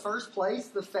anyway, the first place,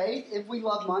 the faith, if we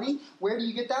love money. Where do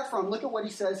you get that from? Look at what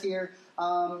he says here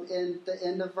in the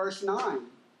end of verse 9.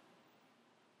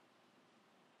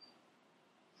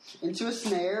 Into a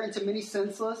snare, into many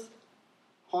senseless,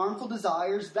 harmful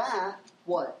desires that,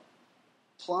 what?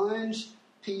 Plunge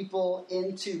people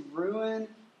into ruin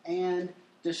and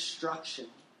destruction.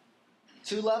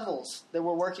 2 levels that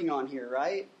we're working on here,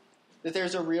 right? That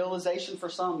there's a realization for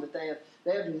some that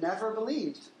they have never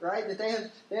believed, right? That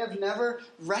they have never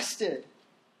rested.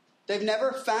 They've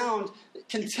never found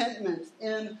contentment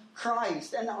in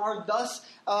Christ and are thus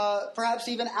perhaps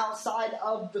even outside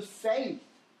of the faith.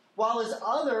 While as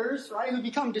others, right, who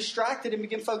become distracted and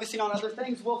begin focusing on other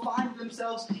things will find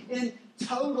themselves in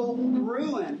total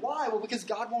ruin. Why? Well, because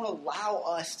God won't allow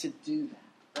us to do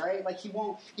that, right? He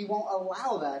won't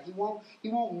allow that. He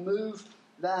won't move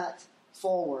that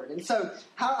forward. And so,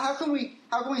 how can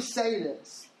we say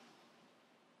this?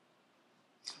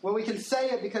 Well, we can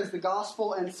say it because the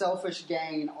gospel and selfish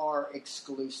gain are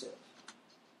exclusive,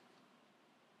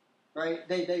 right?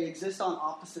 They exist on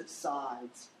opposite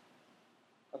sides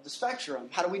of the spectrum.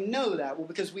 How do we know that? Well,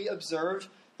 because we observe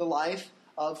the life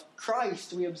of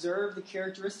Christ. We observe the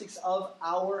characteristics of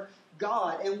our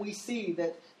God, and we see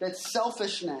that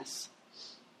selfishness,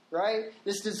 right?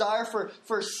 This desire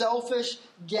for selfish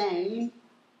gain,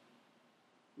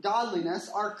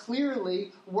 godliness, are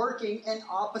clearly working in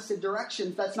opposite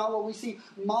directions. That's not what we see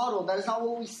modeled. That is not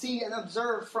what we see and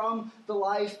observe from the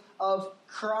life of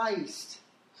Christ.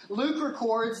 Luke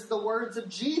records the words of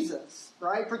Jesus,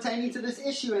 right, pertaining to this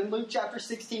issue in Luke chapter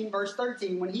 16, verse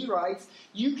 13, when he writes,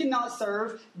 "You cannot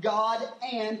serve God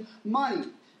and money."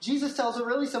 Jesus tells a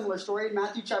really similar story in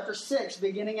Matthew chapter 6,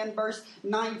 beginning in verse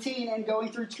 19 and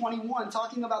going through 21,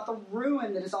 talking about the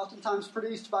ruin that is oftentimes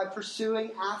produced by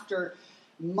pursuing after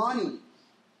money.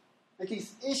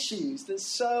 These issues that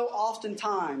so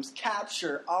oftentimes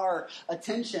capture our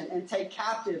attention and take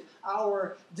captive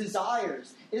our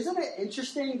desires. Isn't it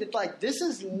interesting that this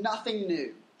is nothing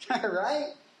new,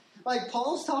 right?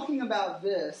 Paul's talking about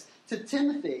this to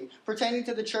Timothy pertaining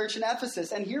to the church in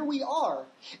Ephesus. And here we are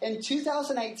in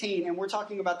 2018 and we're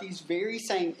talking about these very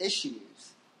same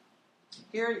issues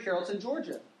here in Carrollton,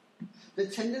 Georgia. The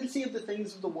tendency of the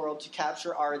things of the world to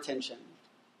capture our attention.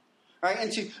 Right,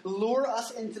 and to lure us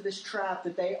into this trap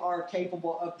that they are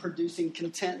capable of producing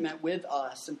contentment with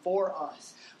us and for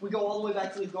us. We go all the way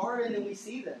back to the garden and we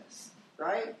see this,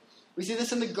 right? We see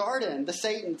this in the garden, the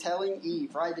Satan telling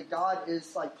Eve, right, that God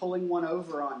is pulling one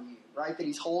over on you, right, that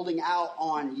he's holding out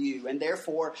on you, and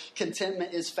therefore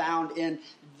contentment is found in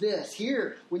this.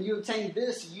 Here, when you obtain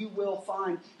this, you will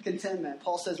find contentment.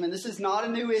 Paul says, man, this is not a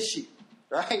new issue,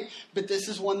 right, but this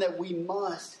is one that we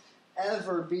must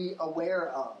ever be aware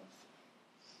of.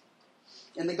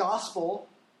 In the gospel,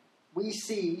 we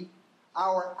see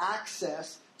our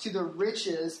access to the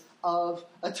riches of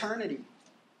eternity.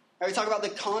 Right, we talk about the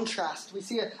contrast. We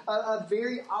see a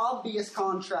very obvious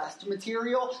contrast.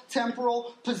 Material,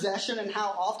 temporal, possession, and how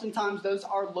oftentimes those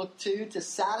are looked to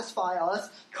satisfy us,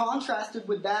 contrasted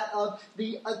with that of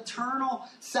the eternal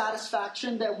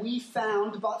satisfaction that we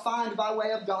find by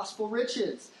way of gospel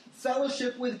riches.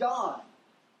 Fellowship with God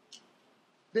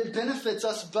that benefits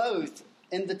us both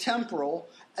in the temporal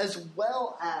as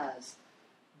well as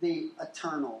the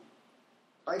eternal.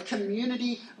 Right?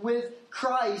 Community with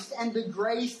Christ and the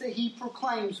grace that he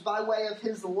proclaims by way of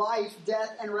his life,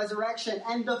 death, and resurrection,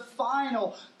 and the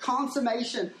final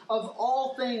consummation of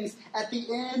all things at the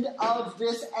end of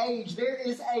this age. There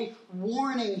is a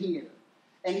warning here.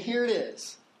 And here it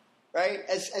is. Right?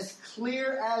 As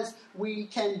clear as we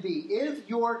can be. If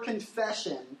your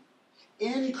confession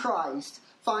in Christ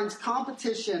finds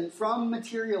competition from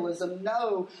materialism,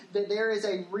 know that there is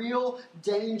a real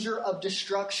danger of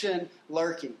destruction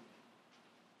lurking.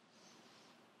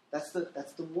 That's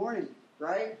the warning,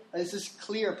 right? This is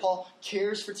clear. Paul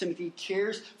cares for Timothy,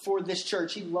 cares for this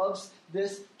church. He loves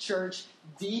this church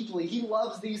deeply. He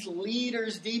loves these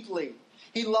leaders deeply.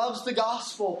 He loves the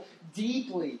gospel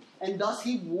deeply. And thus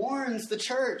he warns the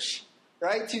church,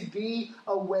 right, to be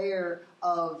aware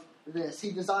of this.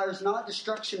 He desires not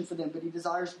destruction for them, but he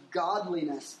desires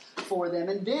godliness for them.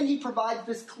 And then he provides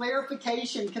this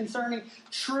clarification concerning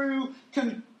true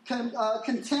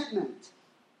contentment.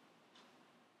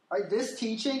 Right? This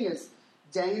teaching is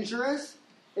dangerous,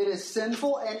 it is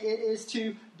sinful, and it is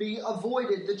to be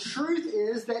avoided. The truth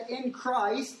is that in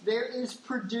Christ there is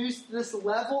produced this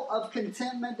level of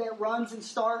contentment that runs in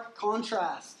stark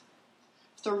contrast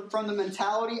from the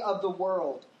mentality of the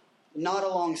world, not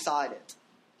alongside it.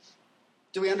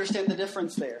 Do we understand the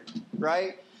difference there?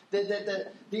 Right?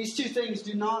 That these two things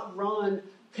do not run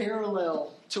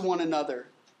parallel to one another,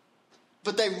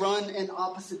 but they run in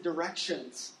opposite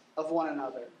directions of one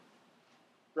another.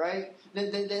 Right?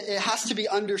 It has to be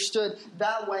understood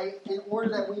that way in order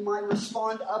that we might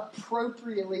respond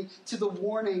appropriately to the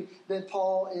warning that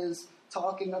Paul is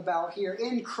talking about here.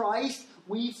 In Christ,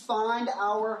 we find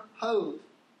our hope.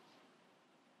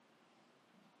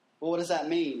 Well, what does that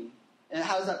mean? And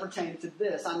how does that pertain to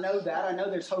this? I know that. I know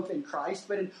there's hope in Christ,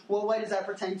 but in what way does that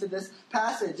pertain to this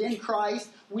passage? In Christ,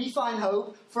 we find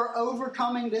hope for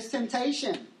overcoming this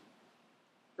temptation.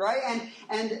 Right?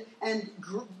 And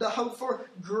the hope for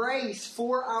grace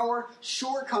for our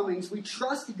shortcomings. We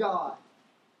trust God.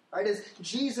 Right? As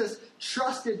Jesus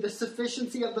trusted the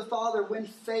sufficiency of the Father when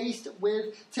faced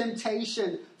with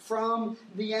temptation from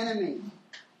the enemy.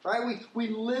 Right? We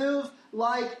live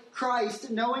like Christ,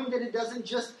 knowing that it doesn't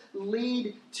just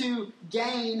lead to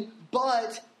gain,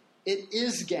 but it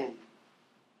is gain.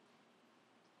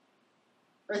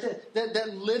 Right?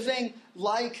 That living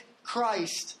like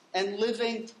Christ and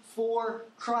living for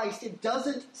Christ, it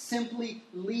doesn't simply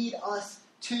lead us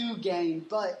to gain,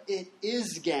 but it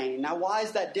is gain. Now, why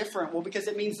is that different? Well, because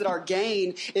it means that our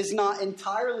gain is not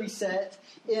entirely set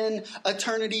in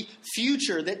eternity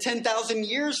future, that 10,000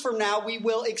 years from now we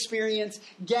will experience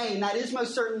gain. That is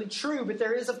most certainly true, but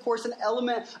there is, of course, an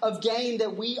element of gain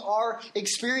that we are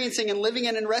experiencing and living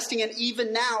in and resting in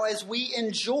even now as we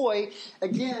enjoy,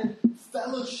 again,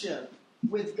 fellowship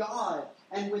with God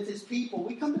and with His people.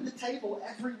 We come to the table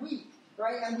every week.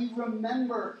 Right? And we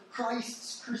remember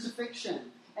Christ's crucifixion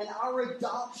and our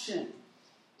adoption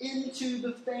into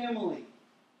the family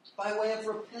by way of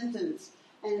repentance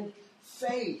and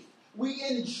faith. We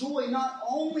enjoy not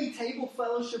only table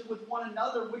fellowship with one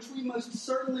another, which we most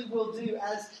certainly will do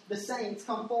as the saints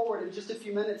come forward in just a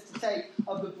few minutes to take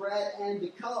of the bread and the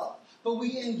cup, but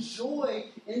we enjoy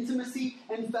intimacy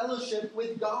and fellowship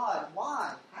with God.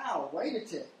 Why? How? Wait a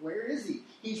tick. Where is He?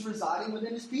 He's residing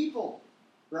within His people.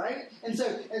 Right? And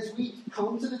so, as we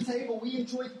come to the table, we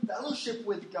enjoy fellowship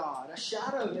with God, a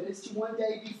shadow that is to one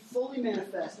day be fully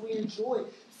manifest. We enjoy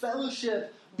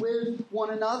fellowship with one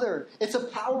another. It's a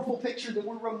powerful picture that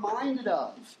we're reminded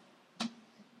of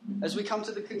as we come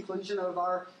to the conclusion of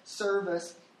our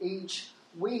service each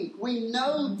week. We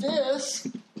know this,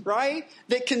 right?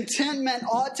 That contentment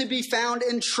ought to be found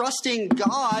in trusting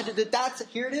God.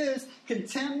 Here it is.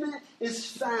 Contentment is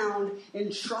found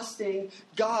in trusting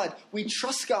God. We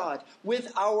trust God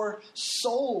with our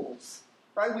souls.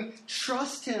 Right? We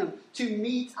trust Him to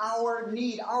meet our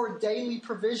need, our daily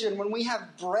provision. When we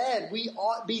have bread, we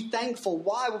ought to be thankful.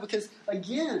 Why? Well, because,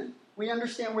 again, we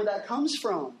understand where that comes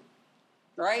from.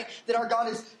 Right? That our God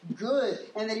is good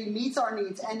and that He meets our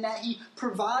needs and that He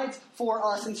provides for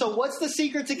us. And so what's the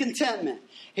secret to contentment?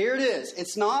 Here it is.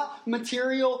 It's not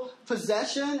material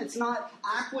possession. It's not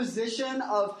acquisition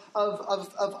of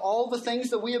all the things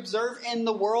that we observe in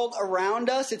the world around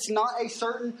us. It's not a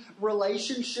certain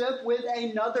relationship with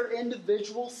another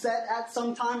individual set at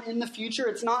some time in the future.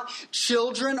 It's not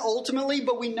children ultimately,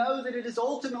 but we know that it is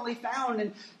ultimately found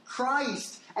in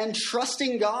Christ and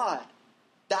trusting God.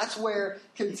 That's where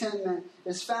contentment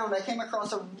is found. I came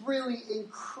across a really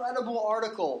incredible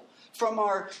article from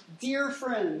our dear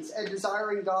friends at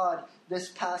Desiring God this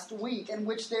past week in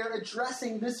which they're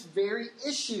addressing this very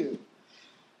issue.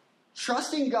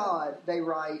 Trusting God, they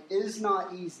write, is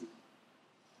not easy.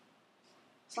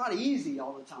 It's not easy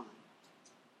all the time.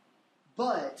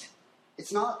 But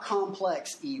it's not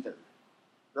complex either,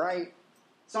 right?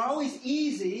 It's not always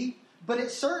easy, but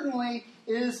it certainly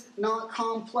is not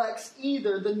complex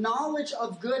either. The knowledge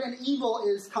of good and evil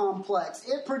is complex.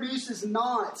 It produces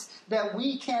knots that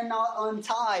we cannot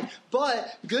untie.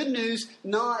 But good news,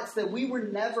 knots that we were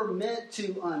never meant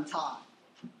to untie.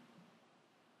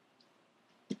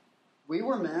 We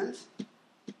were meant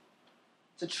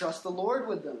to trust the Lord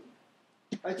with them.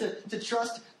 Right? To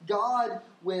trust God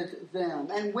with them.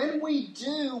 And when we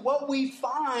do, what we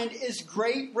find is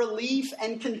great relief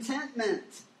and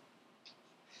contentment.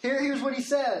 Here's what he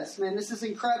says. Man, this is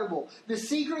incredible. The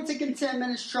secret to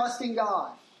contentment is trusting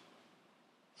God.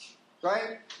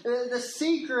 Right? The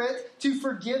secret to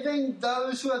forgiving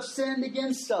those who have sinned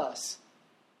against us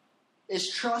is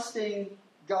trusting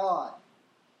God.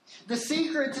 The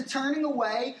secret to turning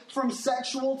away from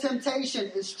sexual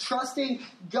temptation is trusting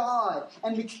God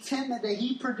and the contentment that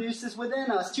He produces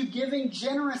within us, to giving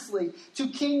generously to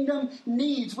kingdom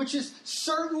needs, which is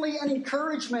certainly an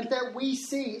encouragement that we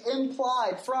see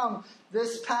implied from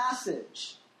this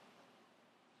passage.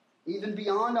 Even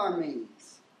beyond our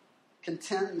means,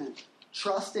 contentment,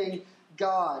 trusting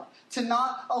God, to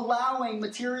not allowing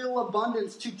material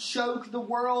abundance to choke the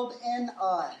world in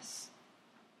us,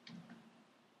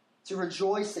 to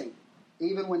rejoicing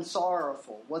even when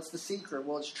sorrowful. What's the secret?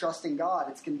 Well, it's trusting God.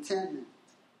 It's contentment.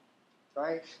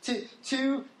 Right?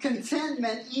 To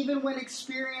contentment even when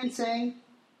experiencing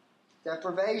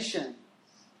deprivation.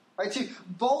 Right? To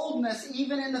boldness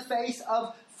even in the face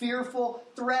of fearful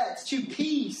threats. To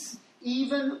peace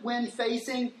even when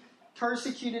facing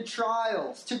persecuted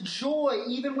trials. To joy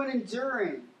even when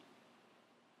enduring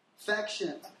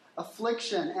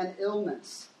affliction and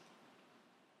illness.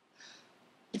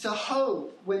 To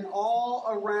hope when all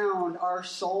around our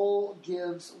soul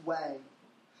gives way.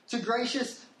 To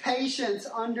gracious patience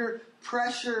under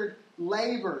pressured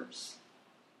labors.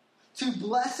 To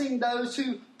blessing those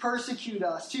who persecute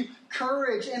us. To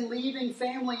courage in leaving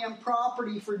family and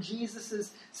property for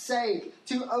Jesus' sake.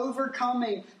 To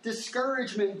overcoming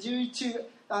discouragement due to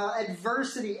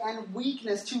adversity and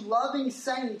weakness. To loving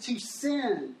saints who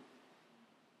sin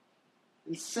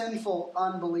and sinful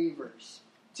unbelievers.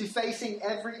 To facing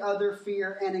every other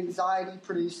fear and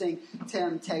anxiety-producing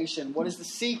temptation. What is the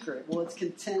secret? Well, it's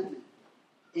contentment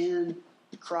in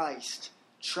Christ.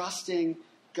 Trusting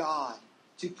God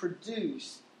to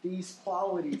produce these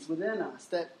qualities within us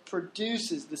that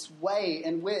produces this way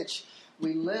in which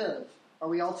we live. Are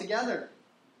we all together?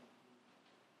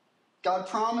 God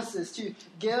promises to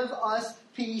give us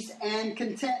peace and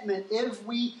contentment if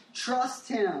we trust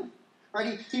Him.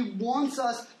 Right? He wants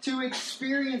us to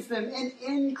experience them in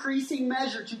increasing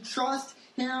measure, to trust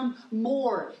Him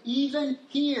more, even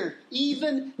here,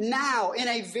 even now, in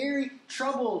a very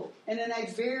troubled and in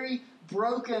a very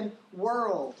broken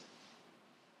world.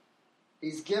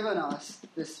 He's given us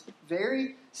this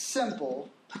very simple,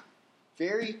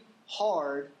 very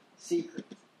hard secret.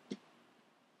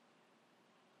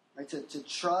 Right? To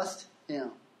trust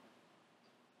Him.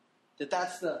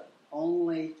 That's the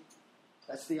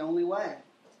only way,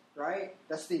 right?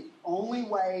 That's the only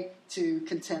way to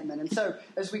contentment. And so,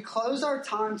 as we close our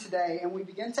time today and we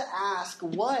begin to ask,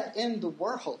 what in the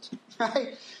world,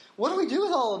 right? What do we do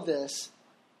with all of this?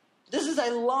 This is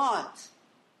a lot.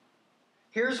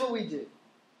 Here's what we do,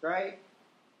 right?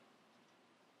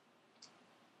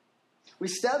 We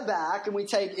step back and we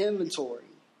take inventory,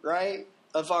 right,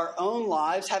 of our own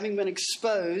lives, having been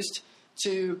exposed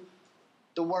to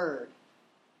the Word.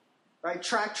 Right?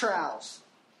 Track trowels.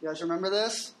 You guys remember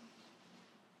this?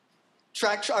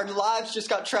 Our lives just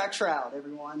got track troweled,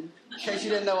 everyone. In case you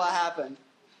didn't know what happened.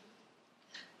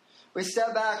 We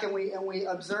step back and we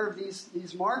observe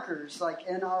these markers like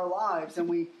in our lives, and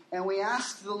we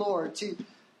ask the Lord to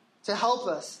help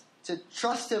us to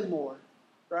trust Him more,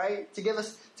 right? To give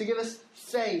us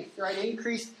faith, right?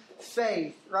 Increased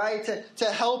faith, right? To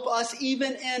help us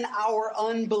even in our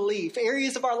unbelief.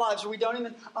 Areas of our lives where we don't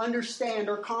even understand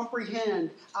or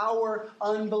comprehend our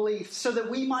unbelief, so that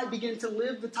we might begin to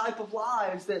live the type of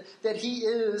lives that He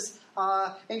is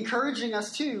encouraging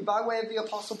us to by way of the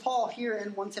Apostle Paul here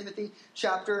in 1 Timothy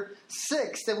chapter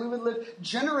 6, that we would live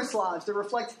generous lives that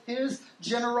reflect His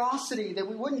generosity, that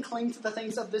we wouldn't cling to the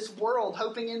things of this world,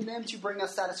 hoping in them to bring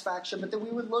us satisfaction, but that we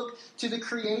would look to the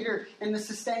Creator and the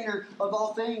Sustainer of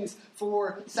all things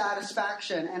for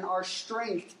satisfaction and our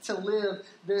strength to live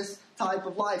this type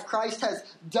of life. Christ has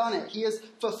done it. He has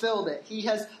fulfilled it. He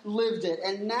has lived it.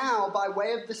 And now, by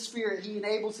way of the Spirit, He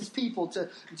enables His people to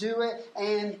do it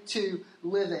and to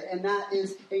live it. And that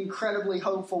is incredibly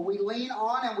hopeful. We lean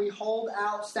on and we hold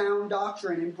out sound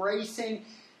doctrine, embracing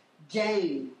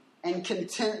gain and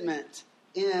contentment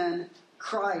in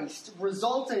Christ,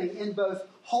 resulting in both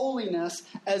holiness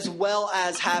as well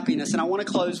as happiness. And I want to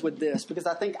close with this, because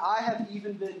I think I have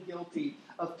even been guilty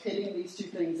of pitting these two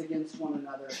things against one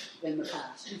another in the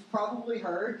past. You've probably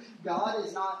heard God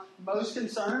is not most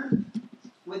concerned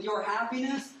with your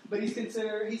happiness, but He's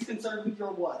concerned with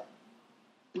your what?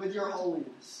 With your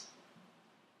holiness.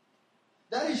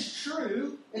 That is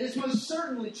true. It is most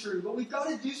certainly true. But we've got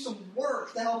to do some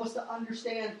work to help us to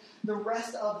understand the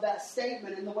rest of that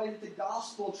statement and the way that the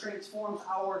gospel transforms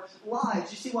our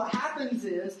lives. You see, what happens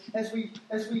is, as we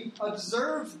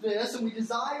observe this and we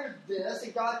desire this,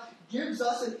 and God gives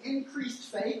us an increased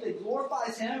faith that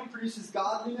glorifies Him and produces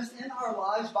godliness in our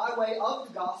lives by way of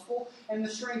the gospel and the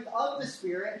strength of the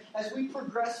Spirit, as we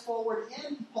progress forward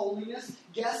in holiness,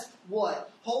 guess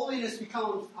what? Holiness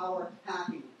becomes our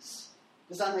happiness.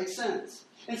 Does that make sense?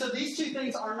 And so these two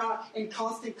things are not in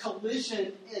constant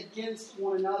collision against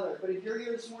one another. But if you're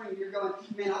here this morning and you're going,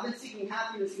 man, I've been seeking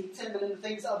happiness and contentment in the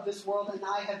things of this world, and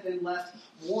I have been left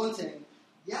wanting.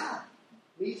 Yeah,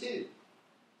 me too.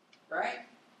 Right?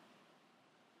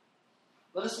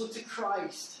 Let us look to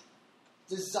Christ,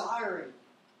 desiring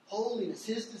holiness,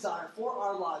 His desire for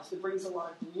our lives that brings a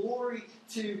lot of glory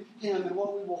to Him. And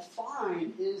what we will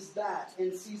find is that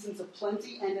in seasons of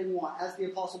plenty and in want, as the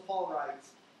Apostle Paul writes,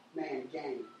 man,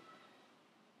 gain.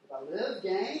 If I live,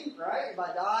 gain, right? If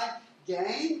I die,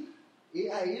 gain.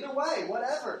 Yeah, either way,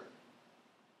 whatever.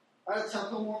 Right, tell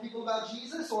more people about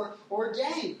Jesus or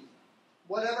gain.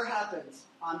 Whatever happens,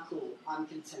 I'm cool. I'm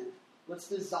content. Let's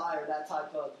desire that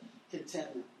type of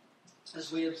contentment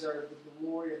as we observe the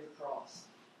glory of the cross,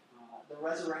 the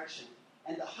resurrection,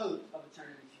 and the hope of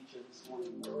eternity future this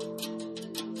morning.